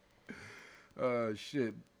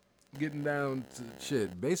 Shit. getting down to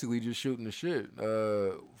shit, basically just shooting the shit.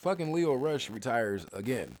 Fucking Lio Rush retires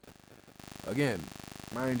again.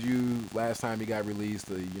 Mind you, last time he got released,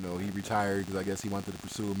 he retired because I guess he wanted to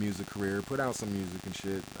pursue a music career, put out some music and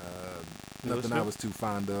shit. Nothing I was too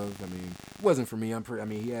fond of. I mean, it wasn't for me.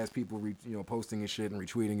 He has people, posting his shit and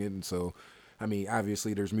retweeting it, and so, I mean,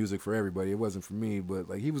 obviously there's music for everybody. It wasn't for me, but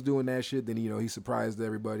like he was doing that shit. Then he surprised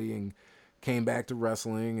everybody and came back to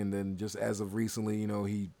wrestling, and then just as of recently,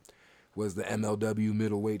 he was the MLW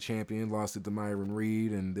middleweight champion, lost it to Myron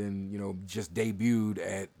Reed, and then, just debuted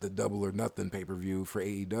at the Double or Nothing pay-per-view for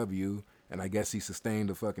AEW, and I guess he sustained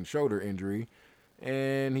a fucking shoulder injury,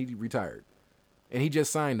 and he retired. And he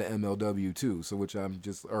just signed the MLW too, so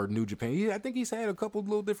or New Japan. I think he's had a couple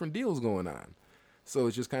little different deals going on. So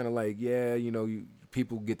it's just kind of like,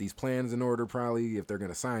 people get these plans in order probably. If they're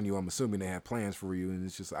going to sign you, I'm assuming they have plans for you, and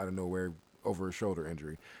it's just out of nowhere over a shoulder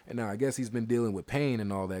injury. And now I guess he's been dealing with pain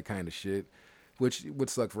and all that kind of shit, which would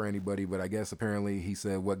suck for anybody, but I guess apparently he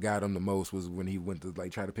said what got him the most was when he went to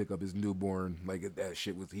like try to pick up his newborn, like that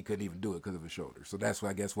shit he couldn't even do it because of his shoulder. So that's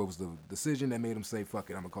what was the decision that made him say, fuck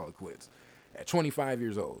it, I'm gonna call it quits at 25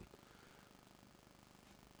 years old.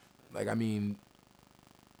 Like, I mean,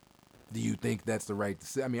 do you think that's the right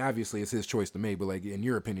decision? I mean, obviously it's his choice to make, but like, in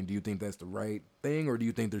your opinion, do you think that's the right thing, or do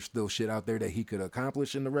you think there's still shit out there that he could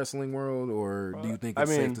accomplish in the wrestling world, or do you think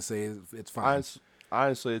it's safe to say it's fine?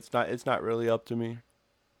 Honestly, it's not really up to me.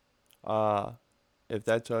 If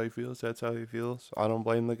that's how he feels, that's how he feels. I don't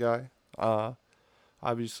blame the guy.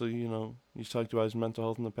 Obviously, he's talked about his mental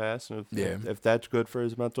health in the past, and if that's good for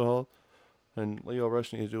his mental health, then Lio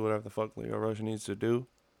Rush needs to do whatever the fuck Lio Rush needs to do.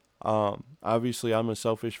 Obviously, I'm a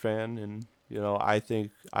selfish fan, and I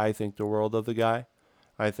think the world of the guy.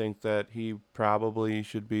 I think that he probably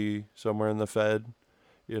should be somewhere in the Fed.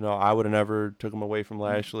 I would have never took him away from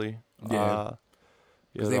Lashley. Yeah,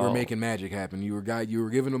 because they were making magic happen. You were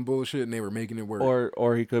giving them bullshit, and they were making it work.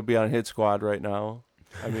 Or he could be on Hit Squad right now.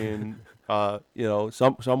 I mean,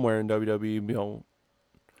 somewhere in WWE.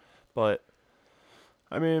 But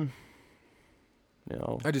I mean.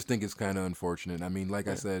 I just think it's kind of unfortunate. I mean, like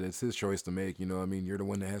I said, it's his choice to make. I mean, you're the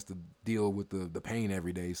one that has to deal with the pain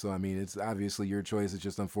every day. So, I mean, it's obviously your choice. It's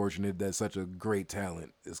just unfortunate that such a great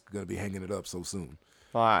talent is going to be hanging it up so soon.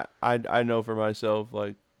 I know for myself,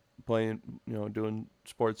 like, playing, doing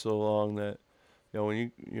sports so long that,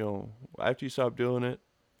 when after you stop doing it,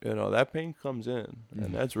 that pain comes in,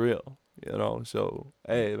 and that's real. So,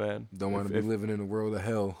 hey, man. Don't want to be living in a world of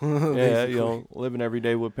hell. Yeah, living every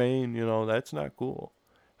day with pain, that's not cool.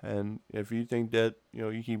 And if you think that,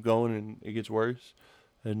 you keep going and it gets worse,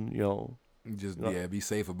 then, be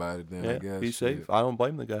safe about it then, I guess. Be safe. I don't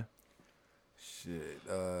blame the guy.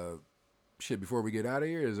 Shit, before we get out of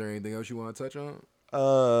here, is there anything else you want to touch on?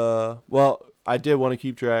 Well, I did want to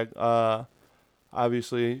keep track.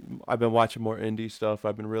 Obviously, I've been watching more indie stuff.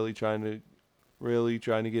 I've been really trying to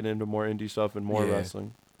get into more indie stuff and more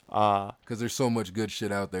wrestling. Because there's so much good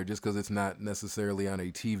shit out there. Just because it's not necessarily on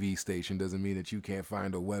a TV station doesn't mean that you can't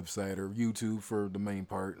find a website or YouTube for the main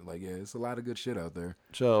part. Like, it's a lot of good shit out there.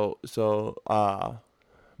 So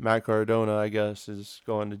Matt Cardona, I guess, is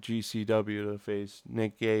going to GCW to face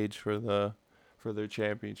Nick Gage for their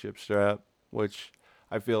championship strap, which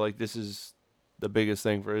I feel like this is the biggest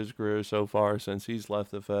thing for his career so far since he's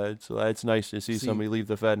left the Fed. So that's nice to see somebody leave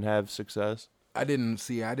the Fed and have success. I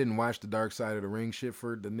didn't watch the Dark Side of the Ring shit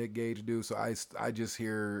for the Nick Gage dude, so I just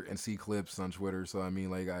hear and see clips on Twitter. So I mean,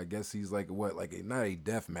 like, I guess he's like not a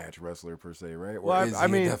deathmatch wrestler per se, right? Or is he a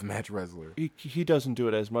deathmatch wrestler? He doesn't do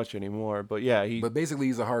it as much anymore, but yeah, But basically,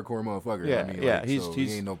 he's a hardcore motherfucker. Yeah, I mean, yeah, he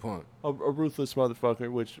ain't no punk. A ruthless motherfucker,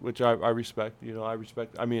 which I respect. I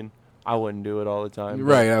respect. I mean, I wouldn't do it all the time.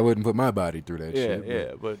 Right, I wouldn't put my body through that shit.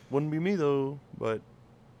 Yeah, but wouldn't be me though. But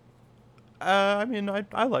I mean,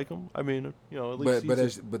 I like him. I mean, at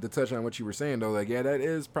least. But to touch on what you were saying though, like, yeah, that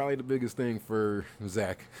is probably the biggest thing for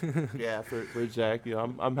Zach. Yeah, for Zach,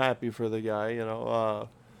 I'm happy for the guy.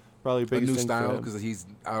 Probably biggest a new thing style because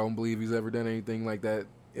I don't believe he's ever done anything like that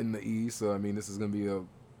in the East. So I mean, this is gonna be a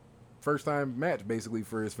first time match basically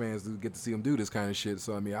for his fans to get to see him do this kind of shit.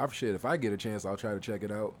 So I mean, if I get a chance, I'll try to check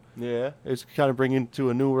it out. Yeah, it's kind of bringing to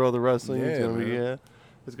a new world of wrestling. Yeah,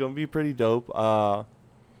 it's gonna be pretty dope.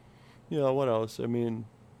 What else? I mean,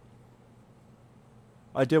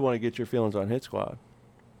 I did want to get your feelings on Hit Squad.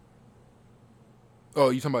 Oh,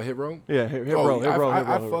 you talking about Hit Row? Yeah, Hit Row.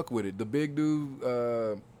 I fuck with it. The big dude,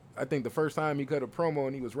 I think the first time he cut a promo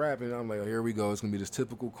and he was rapping, I'm like, oh, here we go. It's going to be this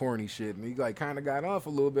typical corny shit. And he like kind of got off a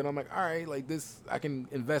little bit. I'm like, all right, like this, I can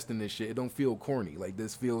invest in this shit. It don't feel corny. Like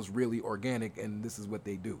this feels really organic and this is what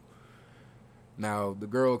they do. Now, the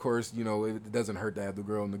girl, of course, it doesn't hurt to have the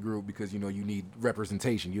girl in the group because, you need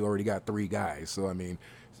representation. You already got 3 guys. So, I mean,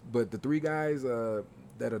 but the 3 guys, that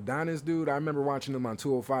Adonis dude, I remember watching him on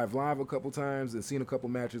 205 Live a couple times and seeing a couple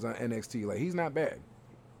matches on NXT. Like, he's not bad.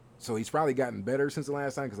 So he's probably gotten better since the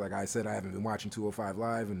last time because, like I said, I haven't been watching 205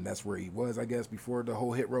 Live, and that's where he was, I guess, before the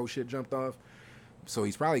whole Hit Row shit jumped off. So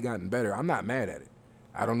he's probably gotten better. I'm not mad at it.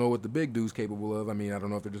 I don't know what the big dude's capable of. I mean, I don't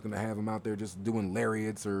know if they're just going to have him out there just doing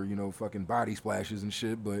lariats or, fucking body splashes and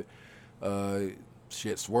shit. But,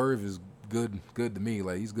 shit, Swerve is good to me.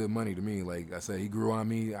 Like, he's good money to me. Like I said, he grew on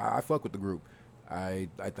me. I fuck with the group. I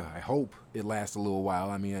hope it lasts a little while.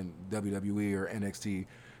 I mean, WWE or NXT,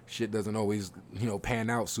 shit doesn't always, pan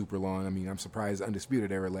out super long. I mean, I'm surprised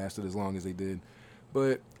Undisputed Era lasted as long as they did.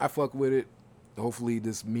 But I fuck with it. Hopefully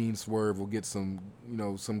this mean Swerve will get some,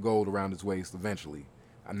 some gold around his waist eventually.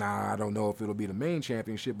 Now, I don't know if it'll be the main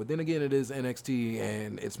championship, but then again, it is NXT,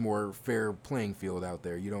 and it's more fair playing field out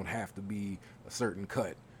there. You don't have to be a certain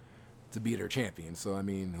cut to be their champion. So, I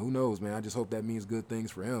mean, who knows, man? I just hope that means good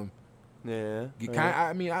things for him. Yeah.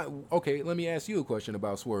 Okay, let me ask you a question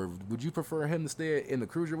about Swerve. Would you prefer him to stay in the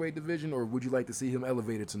Cruiserweight division, or would you like to see him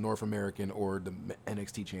elevated to North American or the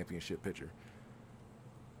NXT championship picture?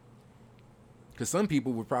 Because some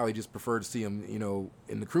people would probably just prefer to see him,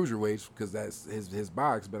 in the cruiserweights because that's his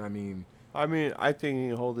box. But I think he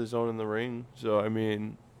can hold his own in the ring. So I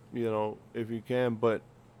mean, if you can, but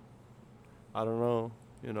I don't know.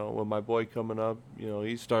 With my boy coming up,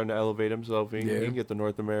 he's starting to elevate himself. He can get the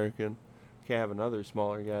North American. Can't have another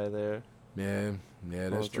smaller guy there. Yeah,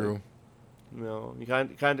 that's true. You kind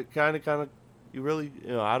of, you really,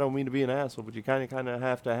 I don't mean to be an asshole, but you kind of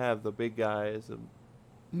have to have the big guy as a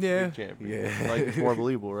champion. Yeah. Like, it's more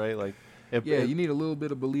believable, right? Like, you need a little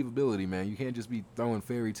bit of believability, man. You can't just be throwing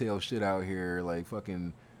fairy tale shit out here like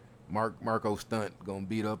fucking Marco Stunt gonna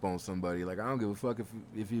beat up on somebody. Like, I don't give a fuck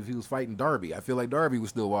if he was fighting Darby. I feel like Darby would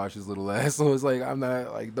still wash his little ass. So it's like, I'm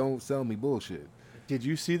not like, don't sell me bullshit. Did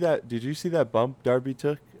you see that bump Darby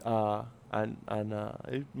took? You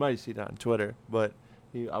might have seen it on Twitter, but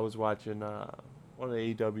I was watching one of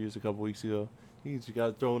the AEWs a couple weeks ago. He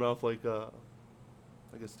got thrown off like a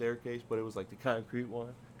staircase, but it was like the concrete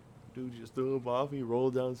one. Dude just threw him off. He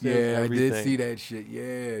rolled downstairs. Yeah, I did see that shit.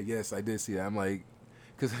 Yes, I did see that. I'm like,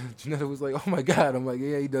 because Janetta was like, oh my God. I'm like,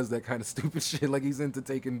 yeah, he does that kind of stupid shit. Like, he's into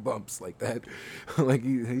taking bumps like that. Like,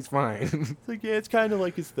 he's fine. It's like, yeah, it's kind of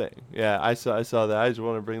like his thing. Yeah, I saw that. I just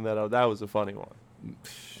want to bring that up. That was a funny one.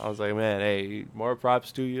 I was like, man, hey, more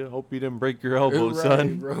props to you. Hope you didn't break your elbow, right,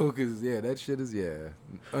 son. Bro, because, that shit is,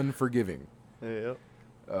 unforgiving. Yeah.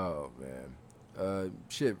 Oh, man.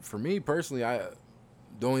 Shit, for me personally,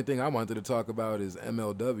 the only thing I wanted to talk about is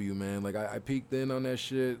MLW, man. Like, I peeked in on that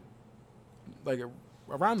shit. Like,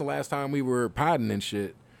 around the last time we were podding and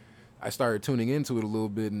shit, I started tuning into it a little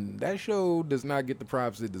bit, and that show does not get the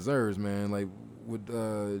props it deserves, man. Like,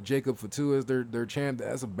 with Jacob Fatu as their champ,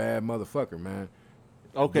 that's a bad motherfucker, man.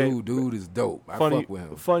 Okay. Dude is dope. I fuck with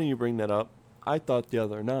him. Funny you bring that up. I thought the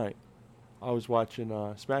other night, I was watching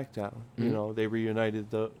SmackDown. Mm-hmm. They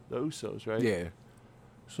reunited the Usos, right? Yeah.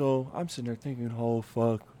 So I'm sitting there thinking, oh,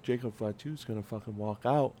 fuck, Jacob Fatu's going to fucking walk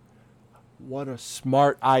out. What a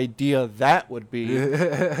smart idea that would be.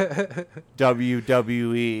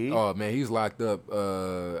 WWE. Oh, man, he's locked up.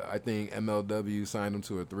 I think MLW signed him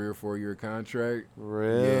to a 3 or 4 year contract.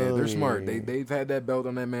 Really? Yeah, they're smart. They've had that belt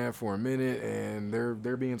on that man for a minute, and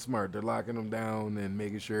they're being smart. They're locking him down and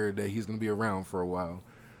making sure that he's going to be around for a while.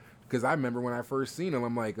 Because I remember when I first seen him,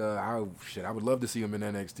 I'm like, I would love to see him in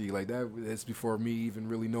NXT. Like, that's before me even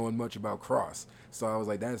really knowing much about Cross. So I was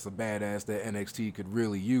like, that's a badass that NXT could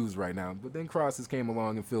really use right now. But then Cross came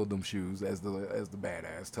along and filled them shoes as the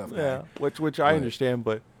badass tough guy. Yeah, which I understand,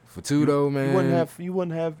 but Fatu though, man, you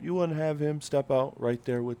wouldn't have him step out right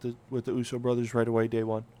there with the Uso brothers right away day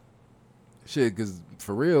one. Shit, because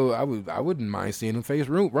for real, I wouldn't mind seeing him face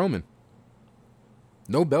Roman.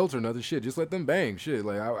 No belts or nothing, shit. Just let them bang, shit.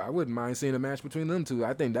 Like, I wouldn't mind seeing a match between them two.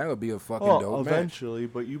 I think that would be a fucking dope eventually,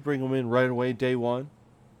 match. But you bring them in right away day one.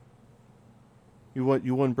 You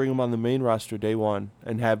wouldn't bring him on the main roster day one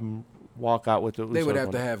and have him walk out with the Usos. They would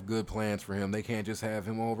have to have good plans for him. They can't just have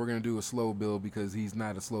him, we're going to do a slow build because he's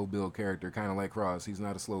not a slow build character, kind of like Cross. He's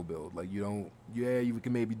not a slow build. Like, you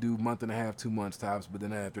can maybe do month and a half, 2 months tops, but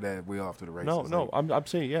then after that, we're off to the races. No, I'm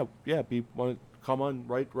saying, come on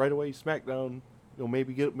right away, SmackDown.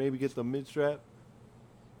 Maybe get the mid strap.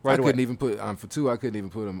 Right away. Couldn't even put for two. I couldn't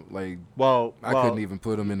even put him like. I couldn't even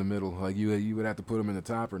put him in the middle. Like you would have to put him in the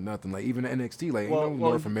top or nothing. Like even NXT, like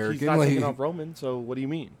North American. He's not taking off Roman. So what do you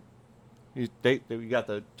mean? We got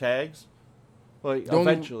the tags. Like,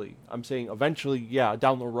 eventually. I'm saying eventually, yeah,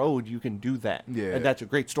 down the road, you can do that. Yeah. And that's a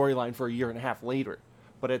great storyline for a year and a half later.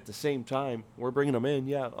 But at the same time, we're bringing him in,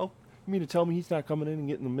 yeah. Oh, you mean to tell me he's not coming in and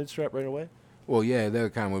getting the mid-strap right away? Well, yeah,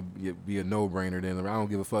 that kind of be a no-brainer then. I don't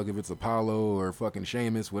give a fuck if it's Apollo or fucking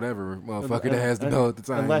Sheamus, whatever motherfucker that has the belt at the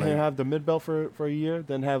time. And let him have the mid-belt for a year,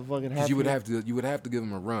 then have fucking half. You would have to give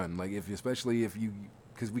him a run, like especially if you,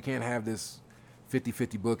 because we can't have this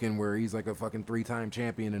 50-50 booking where he's like a fucking 3-time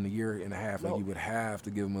champion in a year and a half. Like, you would have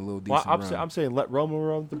to give him a little decent run. I'm saying let Roman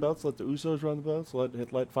run with the belts, let the Usos run the belts,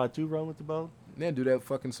 let Fatu run with the belt. Yeah, do that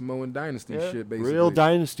fucking Samoan Dynasty shit, basically. Real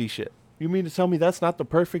Dynasty shit. You mean to tell me that's not the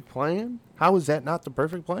perfect plan? How is that not the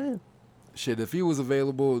perfect plan? Shit, if he was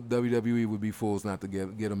available, WWE would be fools not to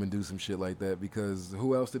get him and do some shit like that, because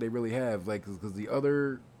who else do they really have? Like, because the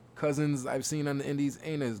other cousins I've seen on the indies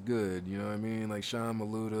ain't as good, you know what I mean? Like Sean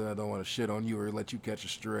Maluda, I don't want to shit on you or let you catch a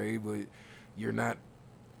stray, but you're not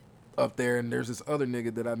up there. And there's this other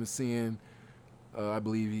nigga that I've been seeing. I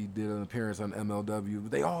believe he did an appearance on MLW.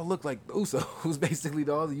 They all look like Usos, basically.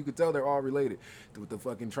 You could tell they're all related with the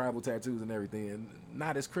fucking tribal tattoos and everything, and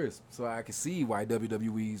not as crisp. So I can see why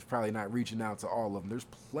WWE's probably not reaching out to all of them. There's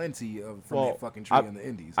plenty of from that fucking tree in the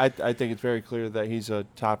indies. I think it's very clear that he's a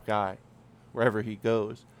top guy wherever he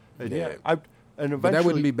goes. And yeah. And eventually, but that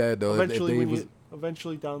wouldn't be bad, though.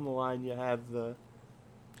 Eventually down the line, you have the...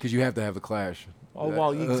 Because you have to have the clash. Oh,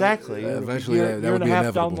 well, exactly. Eventually, year that would be and a half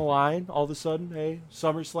inevitable. down the line, all of a sudden, hey,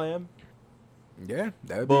 SummerSlam. Yeah,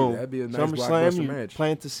 that'd be a nice SummerSlam, blockbuster you match.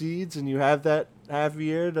 plant the seeds, and you have that half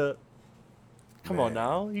year to... Come on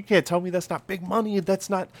now, you can't tell me that's not big money. That's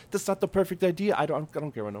not the perfect idea. I don't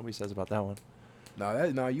care what nobody says about that one.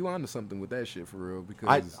 No, you onto something with that shit for real,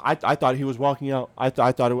 because I thought he was walking out.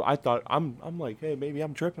 I'm like, hey, maybe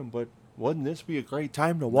I'm tripping, but wouldn't this be a great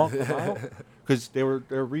time to walk him out? Because they're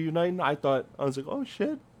reuniting. I was like, oh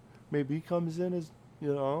shit, maybe he comes in as,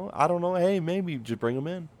 I don't know. Hey, maybe just bring him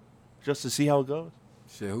in, just to see how it goes.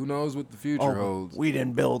 Shit, who knows what the future holds? We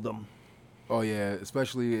didn't build them. Oh yeah,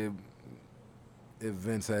 especially if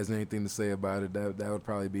Vince has anything to say about it, that would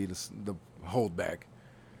probably be the holdback,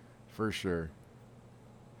 for sure.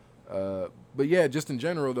 But yeah, just in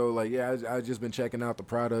general though, like, yeah, I've just been checking out the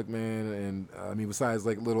product, man, and I mean, besides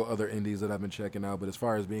like little other indies that I've been checking out, but as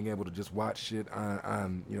far as being able to just watch shit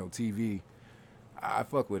on TV, I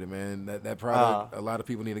fuck with it, man. That product, a lot of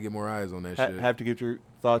people need to get more eyes on that shit. Have to get your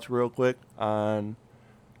thoughts real quick on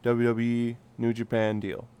WWE New Japan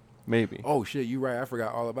deal. Maybe. Oh shit, you right. I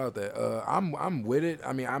forgot all about that. I'm with it.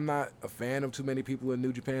 I mean, I'm not a fan of too many people in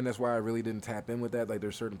New Japan. That's why I really didn't tap in with that. Like,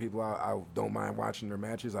 there's certain people I don't mind watching their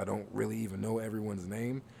matches. I don't really even know everyone's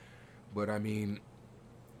name, but I mean,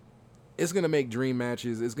 it's gonna make dream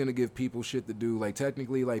matches. It's gonna give people shit to do. Like,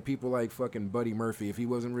 technically, like people like fucking Buddy Murphy. If he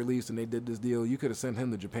wasn't released and they did this deal, you could have sent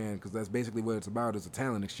him to Japan, because that's basically what it's about. Is a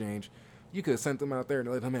talent exchange. You could have sent him out there and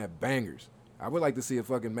let him have bangers. I would like to see a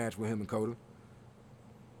fucking match with him and Kota.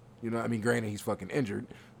 You know, I mean, granted, he's fucking injured,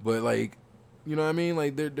 but like, you know what I mean?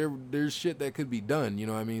 Like, there's shit that could be done, you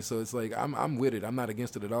know what I mean? So it's like, I'm with it. I'm not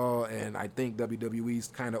against it at all, and I think WWE's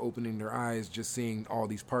kind of opening their eyes just seeing all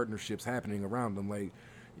these partnerships happening around them. Like,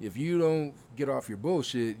 if you don't get off your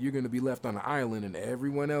bullshit, you're going to be left on an island, and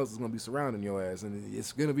everyone else is going to be surrounding your ass, and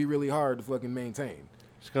it's going to be really hard to fucking maintain.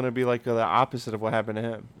 It's going to be like the opposite of what happened to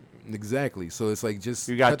him. Exactly. So it's like, just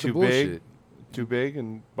you got cut too the bullshit. Too big,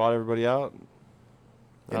 and bought everybody out.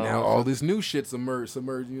 And now all this new shit's submerged,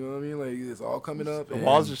 you know what I mean? Like, it's all coming up. The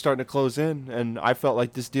walls are starting to close in, and I felt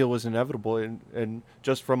like this deal was inevitable. And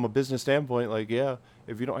just from a business standpoint, like, yeah,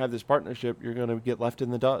 if you don't have this partnership, you're going to get left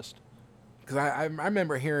in the dust. Because I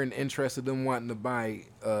remember hearing interest of them wanting to buy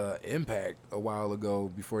Impact a while ago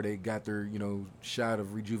before they got their, shot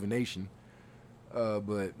of rejuvenation.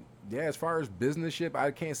 But yeah, as far as business ship,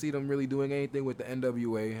 I can't see them really doing anything with the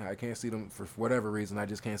NWA. I can't see them, for whatever reason, I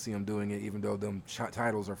just can't see them doing it, even though them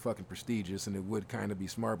titles are fucking prestigious, and it would kind of be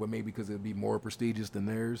smart, but maybe because it would be more prestigious than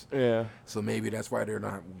theirs. Yeah. So maybe that's why they're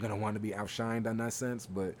not going to want to be outshined on that sense,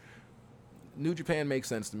 but New Japan makes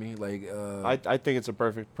sense to me. Like, I think it's a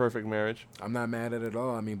perfect marriage. I'm not mad at it at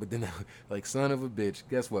all. I mean, but then, like, son of a bitch,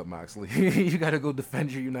 guess what, Moxley? You got to go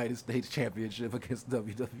defend your United States Championship against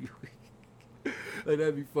WWE. Like,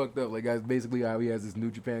 that'd be fucked up. Like, that's basically how he has this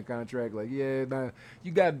New Japan contract. Like, yeah, nah,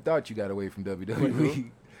 thought you got away from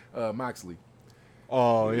WWE. Moxley.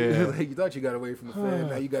 Oh, yeah. Like, you thought you got away from the fan.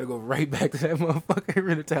 Now you got to go right back to that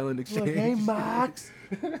motherfucker in the talent exchange. Like, hey, Mox.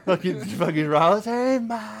 fucking Rollins. Hey,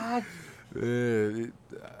 Mox. Yeah,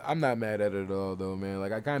 I'm not mad at it at all, though, man.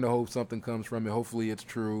 Like, I kind of hope something comes from it. Hopefully it's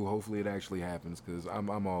true. Hopefully it actually happens, because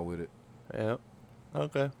I'm all with it. Yeah.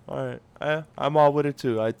 Okay. All right. I'm all with it,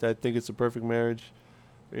 too. I think it's a perfect marriage.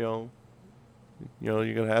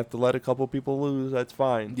 You're going to have to let a couple people lose. That's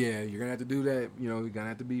fine. Yeah, you're going to have to do that. You're going to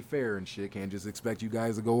have to be fair and shit. Can't just expect you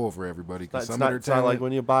guys to go over everybody. It's not like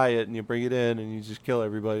when you buy it and you bring it in and you just kill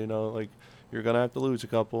everybody. Like, you're going to have to lose a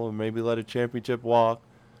couple and maybe let a championship walk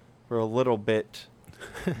for a little bit.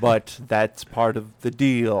 But that's part of the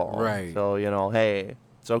deal. Right. So, hey,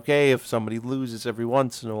 it's okay if somebody loses every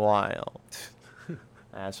once in a while.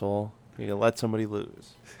 Asshole. You can let somebody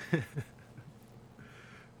lose.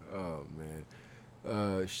 Oh,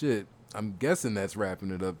 man. Shit. I'm guessing that's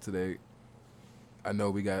wrapping it up today. I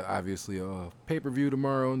know we got, obviously, a pay-per-view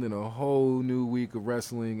tomorrow and then a whole new week of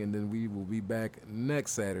wrestling, and then we will be back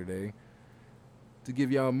next Saturday to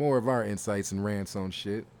give y'all more of our insights and rants on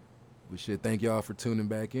shit. We should thank y'all for tuning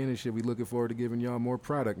back in, and shit, we looking forward to giving y'all more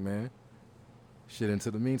product, man. Shit,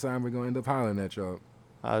 until the meantime, we're going to end up hollering at y'all.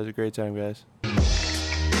 It was a great time, guys.